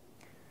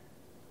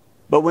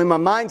 But when my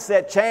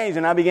mindset changed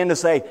and I began to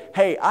say,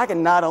 hey, I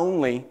can not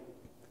only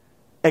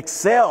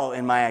excel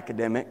in my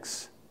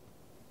academics,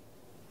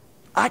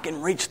 I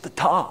can reach the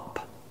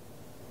top.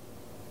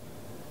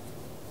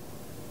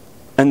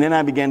 And then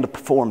I began to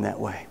perform that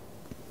way.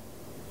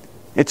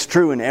 It's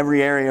true in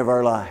every area of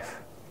our life.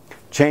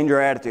 Change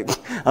our attitude.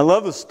 I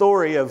love the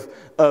story of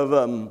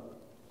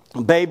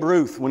Babe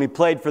Ruth when he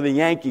played for the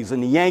Yankees.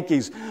 And the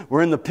Yankees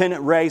were in the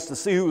pennant race to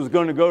see who was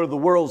going to go to the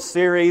World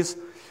Series.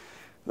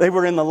 They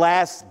were in the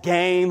last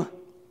game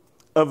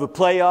of the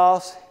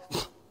playoffs.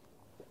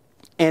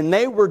 And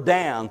they were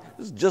down.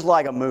 This is just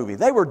like a movie.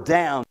 They were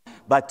down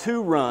by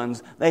 2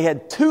 runs. They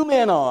had 2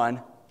 men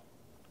on.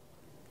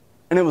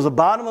 And it was the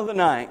bottom of the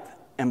ninth.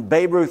 And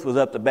Babe Ruth was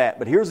up to bat.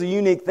 But here's the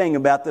unique thing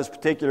about this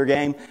particular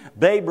game.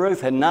 Babe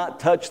Ruth had not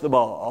touched the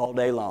ball all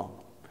day long.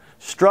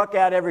 Struck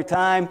out every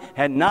time.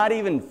 Had not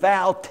even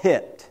foul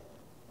tipped.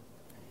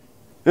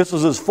 This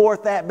was his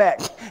 4th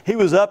at-bat. He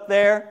was up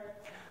there.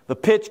 The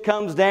pitch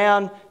comes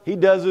down. He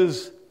does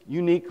his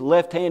unique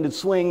left-handed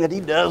swing that he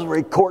does where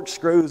he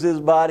corkscrews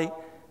his body.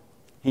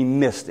 He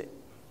missed it.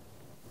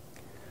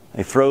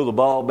 They throw the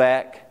ball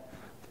back.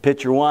 The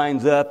pitcher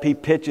winds up. He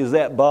pitches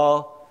that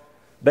ball.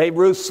 Babe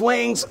Ruth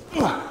swings,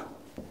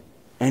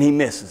 and he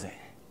misses it.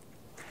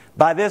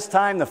 By this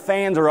time, the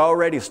fans are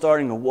already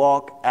starting to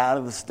walk out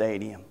of the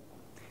stadium.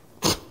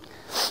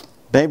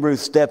 Babe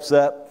Ruth steps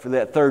up for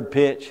that 3rd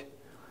pitch.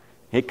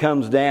 It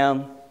comes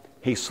down.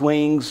 He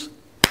swings.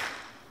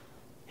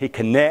 He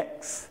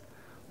connects.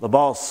 The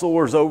ball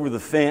soars over the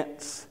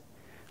fence.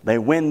 They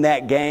win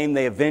that game.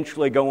 They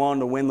eventually go on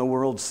to win the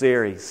World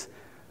Series.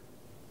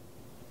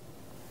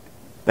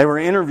 They were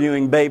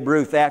interviewing Babe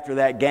Ruth after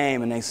that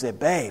game, and they said,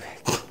 Babe,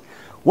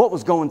 what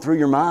was going through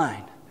your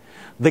mind?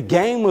 The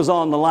game was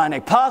on the line. A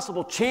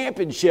possible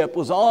championship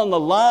was on the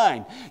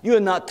line. You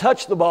had not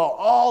touched the ball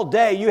all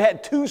day. You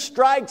had 2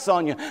 strikes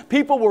on you.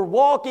 People were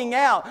walking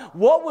out.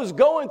 What was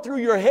going through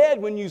your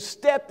head when you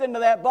stepped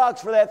into that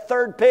box for that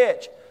 3rd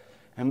pitch?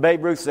 And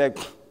Babe Ruth said,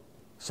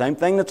 same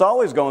thing that's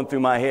always going through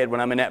my head when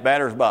I'm in that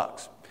batter's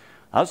box.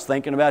 I was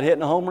thinking about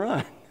hitting a home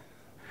run.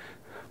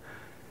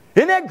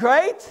 Isn't that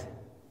great?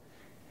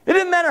 It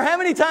didn't matter how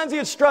many times he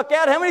had struck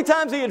out, how many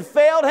times he had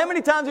failed, how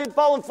many times he had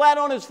fallen flat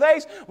on his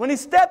face. When he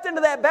stepped into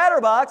that batter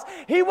box,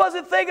 he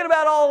wasn't thinking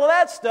about all of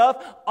that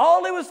stuff.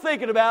 All he was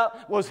thinking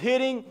about was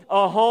hitting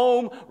a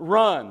home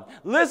run.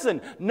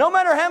 Listen, no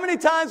matter how many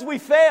times we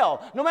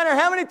fail, no matter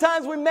how many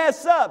times we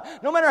mess up,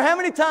 no matter how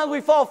many times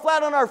we fall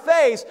flat on our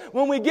face,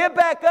 when we get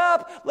back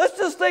up, let's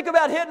just think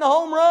about hitting a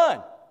home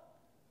run.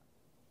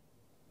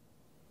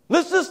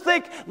 Let's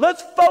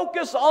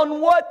focus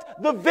on what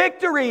the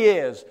victory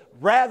is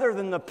rather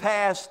than the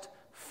past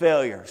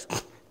failures.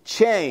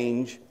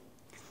 Change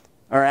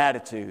our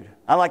attitude.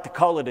 I like to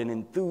call it an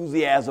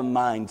enthusiasm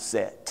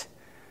mindset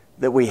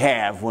that we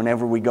have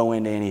whenever we go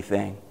into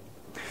anything.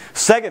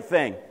 Second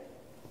thing,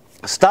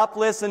 stop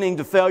listening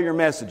to failure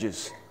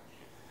messages.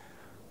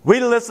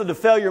 We listen to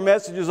failure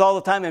messages all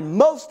the time, and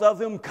most of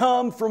them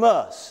come from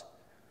us.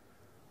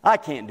 I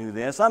can't do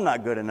this. I'm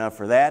not good enough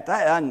for that.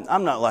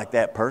 I'm not like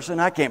that person.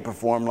 I can't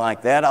perform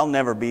like that. I'll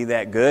never be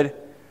that good.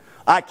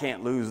 I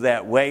can't lose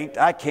that weight.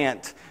 I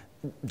can't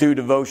do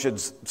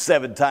devotions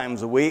 7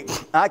 times a week.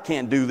 I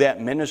can't do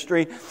that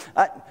ministry.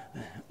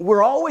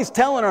 We're always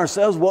telling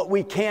ourselves what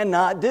we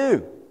cannot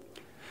do.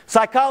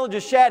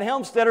 Psychologist Shad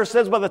Helmstetter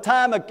says by the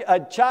time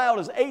a child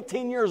is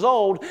 18 years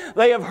old,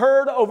 they have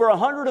heard over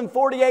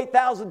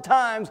 148,000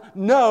 times,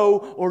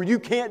 no, or you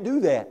can't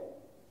do that.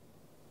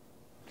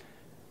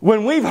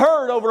 When we've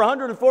heard over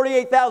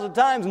 148,000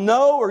 times,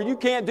 no, or you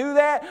can't do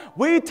that,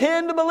 we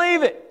tend to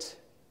believe it.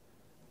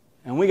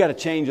 And we got to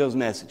change those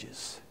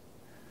messages.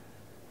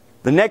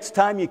 The next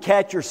time you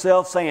catch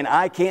yourself saying,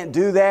 I can't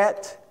do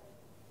that,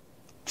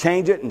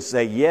 change it and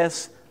say,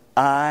 yes,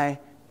 I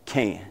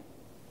can.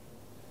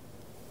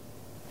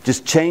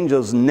 Just change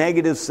those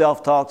negative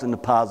self-talks into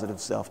positive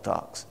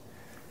self-talks.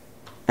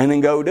 And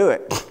then go do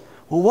it.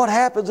 Well, what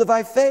happens if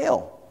I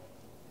fail?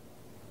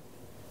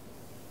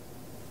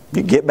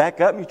 You get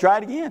back up and you try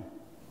it again.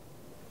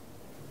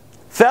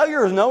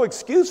 Failure is no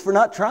excuse for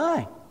not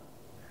trying.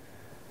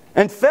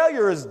 And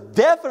failure is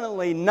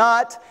definitely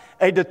not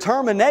a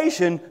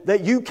determination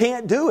that you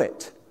can't do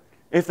it.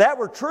 If that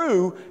were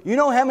true, you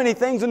know how many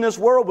things in this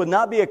world would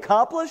not be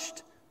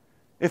accomplished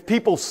if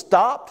people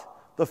stopped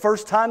the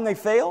first time they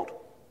failed?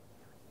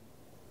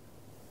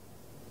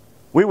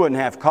 We wouldn't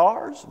have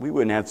cars. We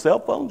wouldn't have cell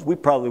phones. We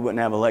probably wouldn't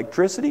have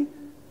electricity.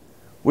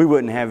 We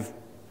wouldn't have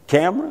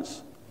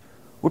cameras.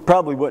 We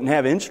probably wouldn't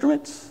have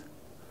instruments.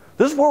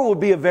 This world would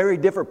be a very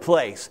different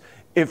place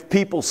if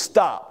people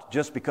stopped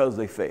just because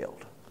they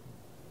failed.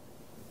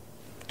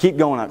 Keep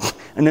going on.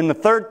 And then the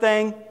third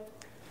thing,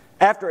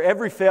 after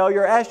every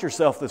failure, ask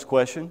yourself this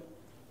question: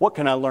 what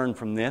can I learn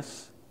from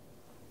this?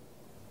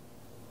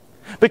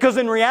 Because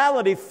in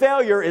reality,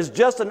 failure is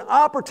just an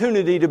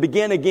opportunity to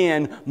begin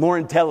again more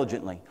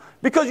intelligently.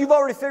 Because you've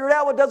already figured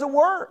out what doesn't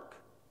work.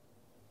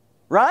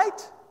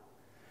 Right?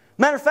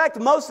 Matter of fact,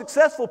 most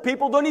successful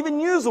people don't even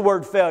use the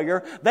word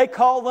failure. They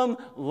call them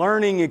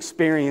learning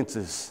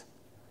experiences.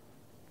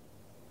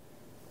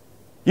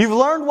 You've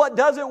learned what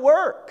doesn't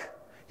work.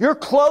 You're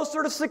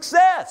closer to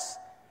success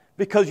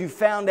because you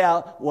found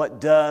out what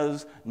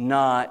does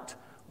not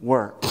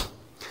work.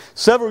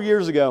 Several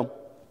years ago,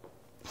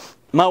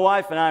 my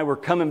wife and I were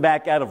coming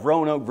back out of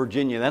Roanoke,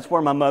 Virginia. That's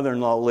where my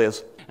mother-in-law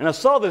lives. And I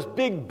saw this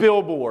big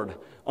billboard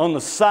on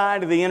the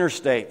side of the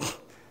interstate.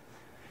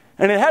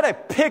 And it had a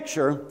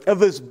picture of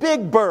this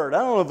big bird. I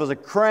don't know if it was a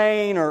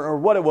crane or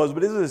what it was,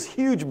 but it was this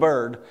huge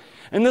bird.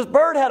 And this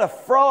bird had a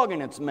frog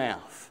in its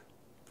mouth.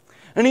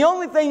 And the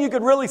only thing you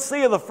could really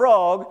see of the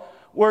frog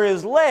were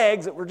his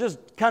legs that were just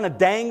kind of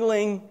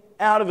dangling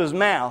out of his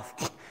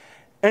mouth.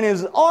 And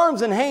his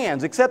arms and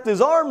hands, except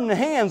his arms and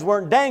hands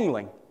weren't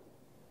dangling.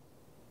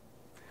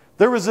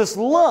 There was this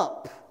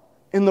lump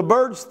in the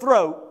bird's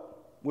throat,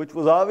 which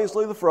was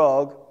obviously the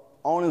frog,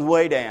 on his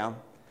way down.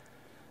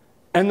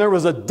 And there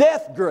was a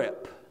death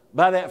grip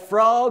by that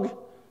frog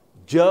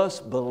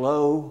just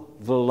below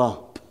the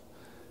lump.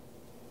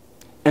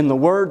 And the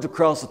words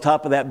across the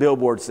top of that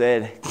billboard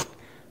said,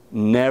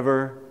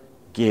 "Never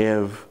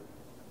give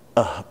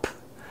up."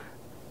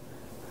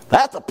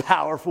 That's a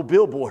powerful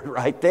billboard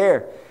right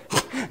there.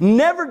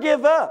 Never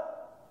give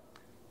up.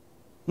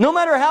 No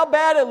matter how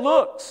bad it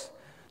looks.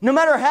 No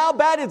matter how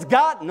bad it's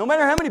gotten, no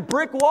matter how many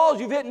brick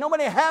walls you've hit, no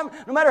matter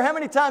how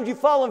many times you've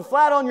fallen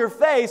flat on your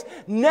face,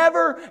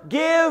 never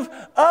give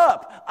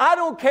up. I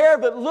don't care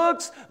if it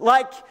looks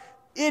like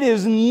it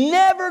is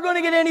never going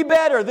to get any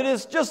better, that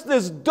it's just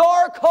this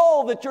dark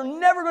hole that you're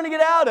never going to get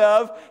out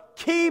of.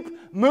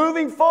 Keep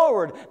moving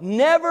forward.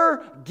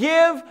 Never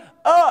give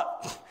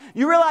up.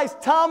 You realize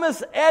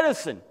Thomas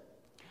Edison,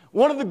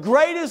 one of the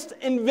greatest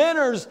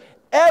inventors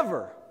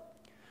ever,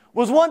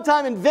 was one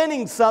time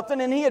inventing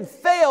something and he had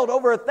failed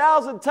over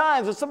 1,000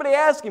 times. And somebody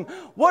asked him,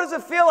 what does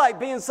it feel like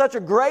being such a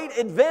great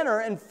inventor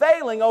and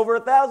failing over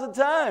 1,000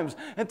 times?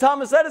 And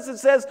Thomas Edison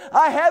says,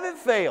 I haven't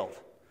failed.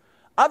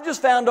 I've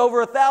just found over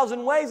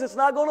 1,000 ways it's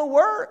not going to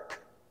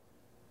work.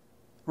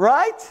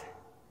 Right?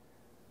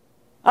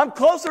 I'm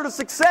closer to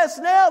success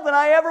now than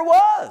I ever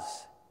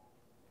was.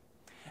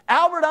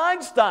 Albert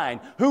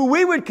Einstein, who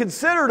we would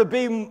consider to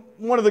be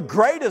one of the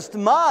greatest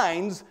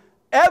minds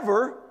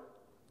ever,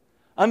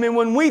 I mean,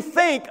 when we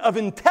think of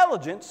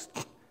intelligence,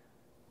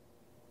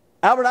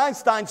 Albert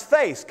Einstein's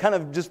face kind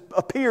of just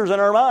appears in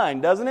our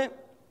mind, doesn't it?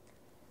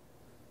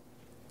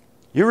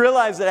 You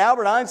realize that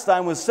Albert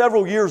Einstein was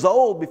several years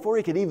old before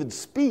he could even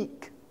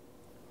speak.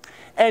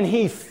 And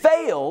he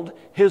failed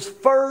his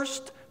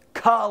first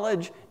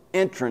college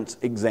entrance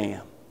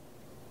exam.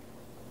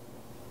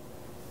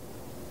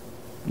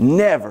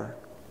 Never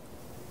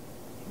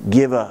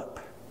give up.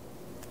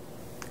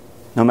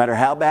 No matter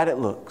how bad it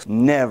looks,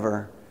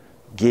 never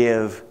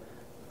give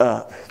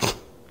up.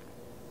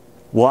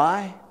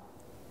 Why?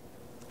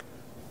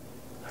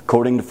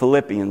 According to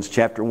Philippians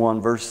chapter 1,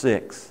 verse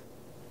 6.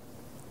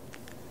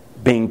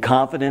 Being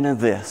confident of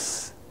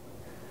this,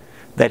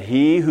 that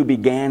he who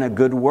began a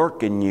good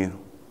work in you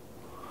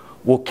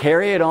will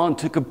carry it on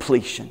to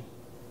completion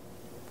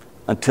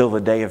until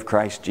the day of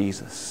Christ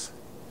Jesus.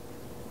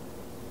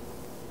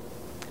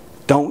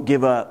 Don't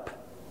give up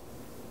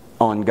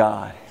on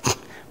God,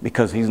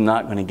 because He's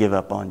not going to give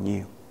up on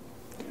you.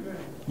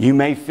 You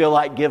may feel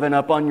like giving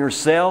up on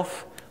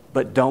yourself,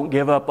 but don't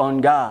give up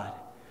on God,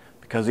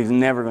 because He's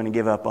never going to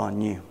give up on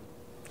you.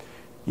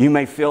 You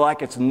may feel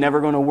like it's never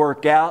going to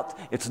work out.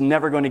 It's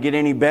never going to get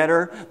any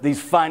better.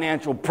 These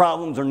financial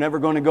problems are never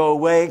going to go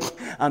away.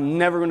 I'm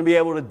never going to be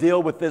able to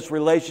deal with this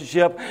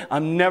relationship.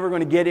 I'm never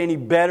going to get any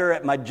better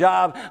at my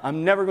job.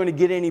 I'm never going to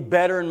get any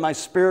better in my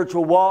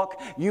spiritual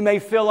walk. You may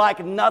feel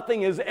like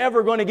nothing is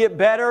ever going to get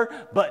better,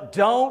 but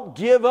don't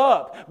give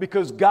up,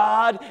 because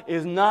God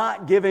is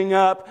not giving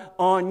up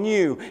on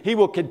you. He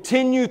will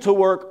continue to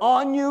work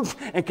on you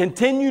and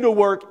continue to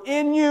work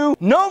in you.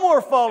 No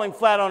more falling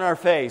flat on our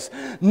face.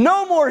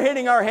 No more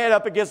hitting our head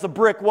up against the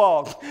brick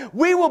wall.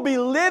 We will be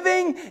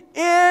living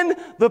in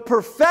the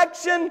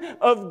perfection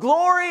of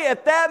glory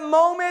at that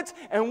moment,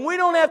 and we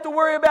don't have to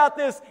worry about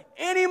this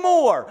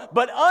anymore.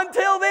 But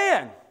until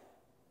then,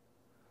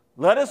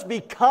 let us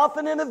be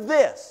confident of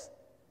this,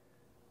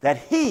 that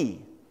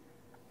He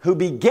who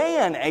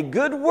began a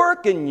good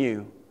work in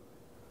you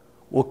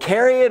will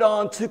carry it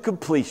on to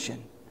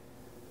completion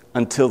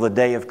until the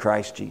day of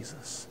Christ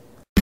Jesus.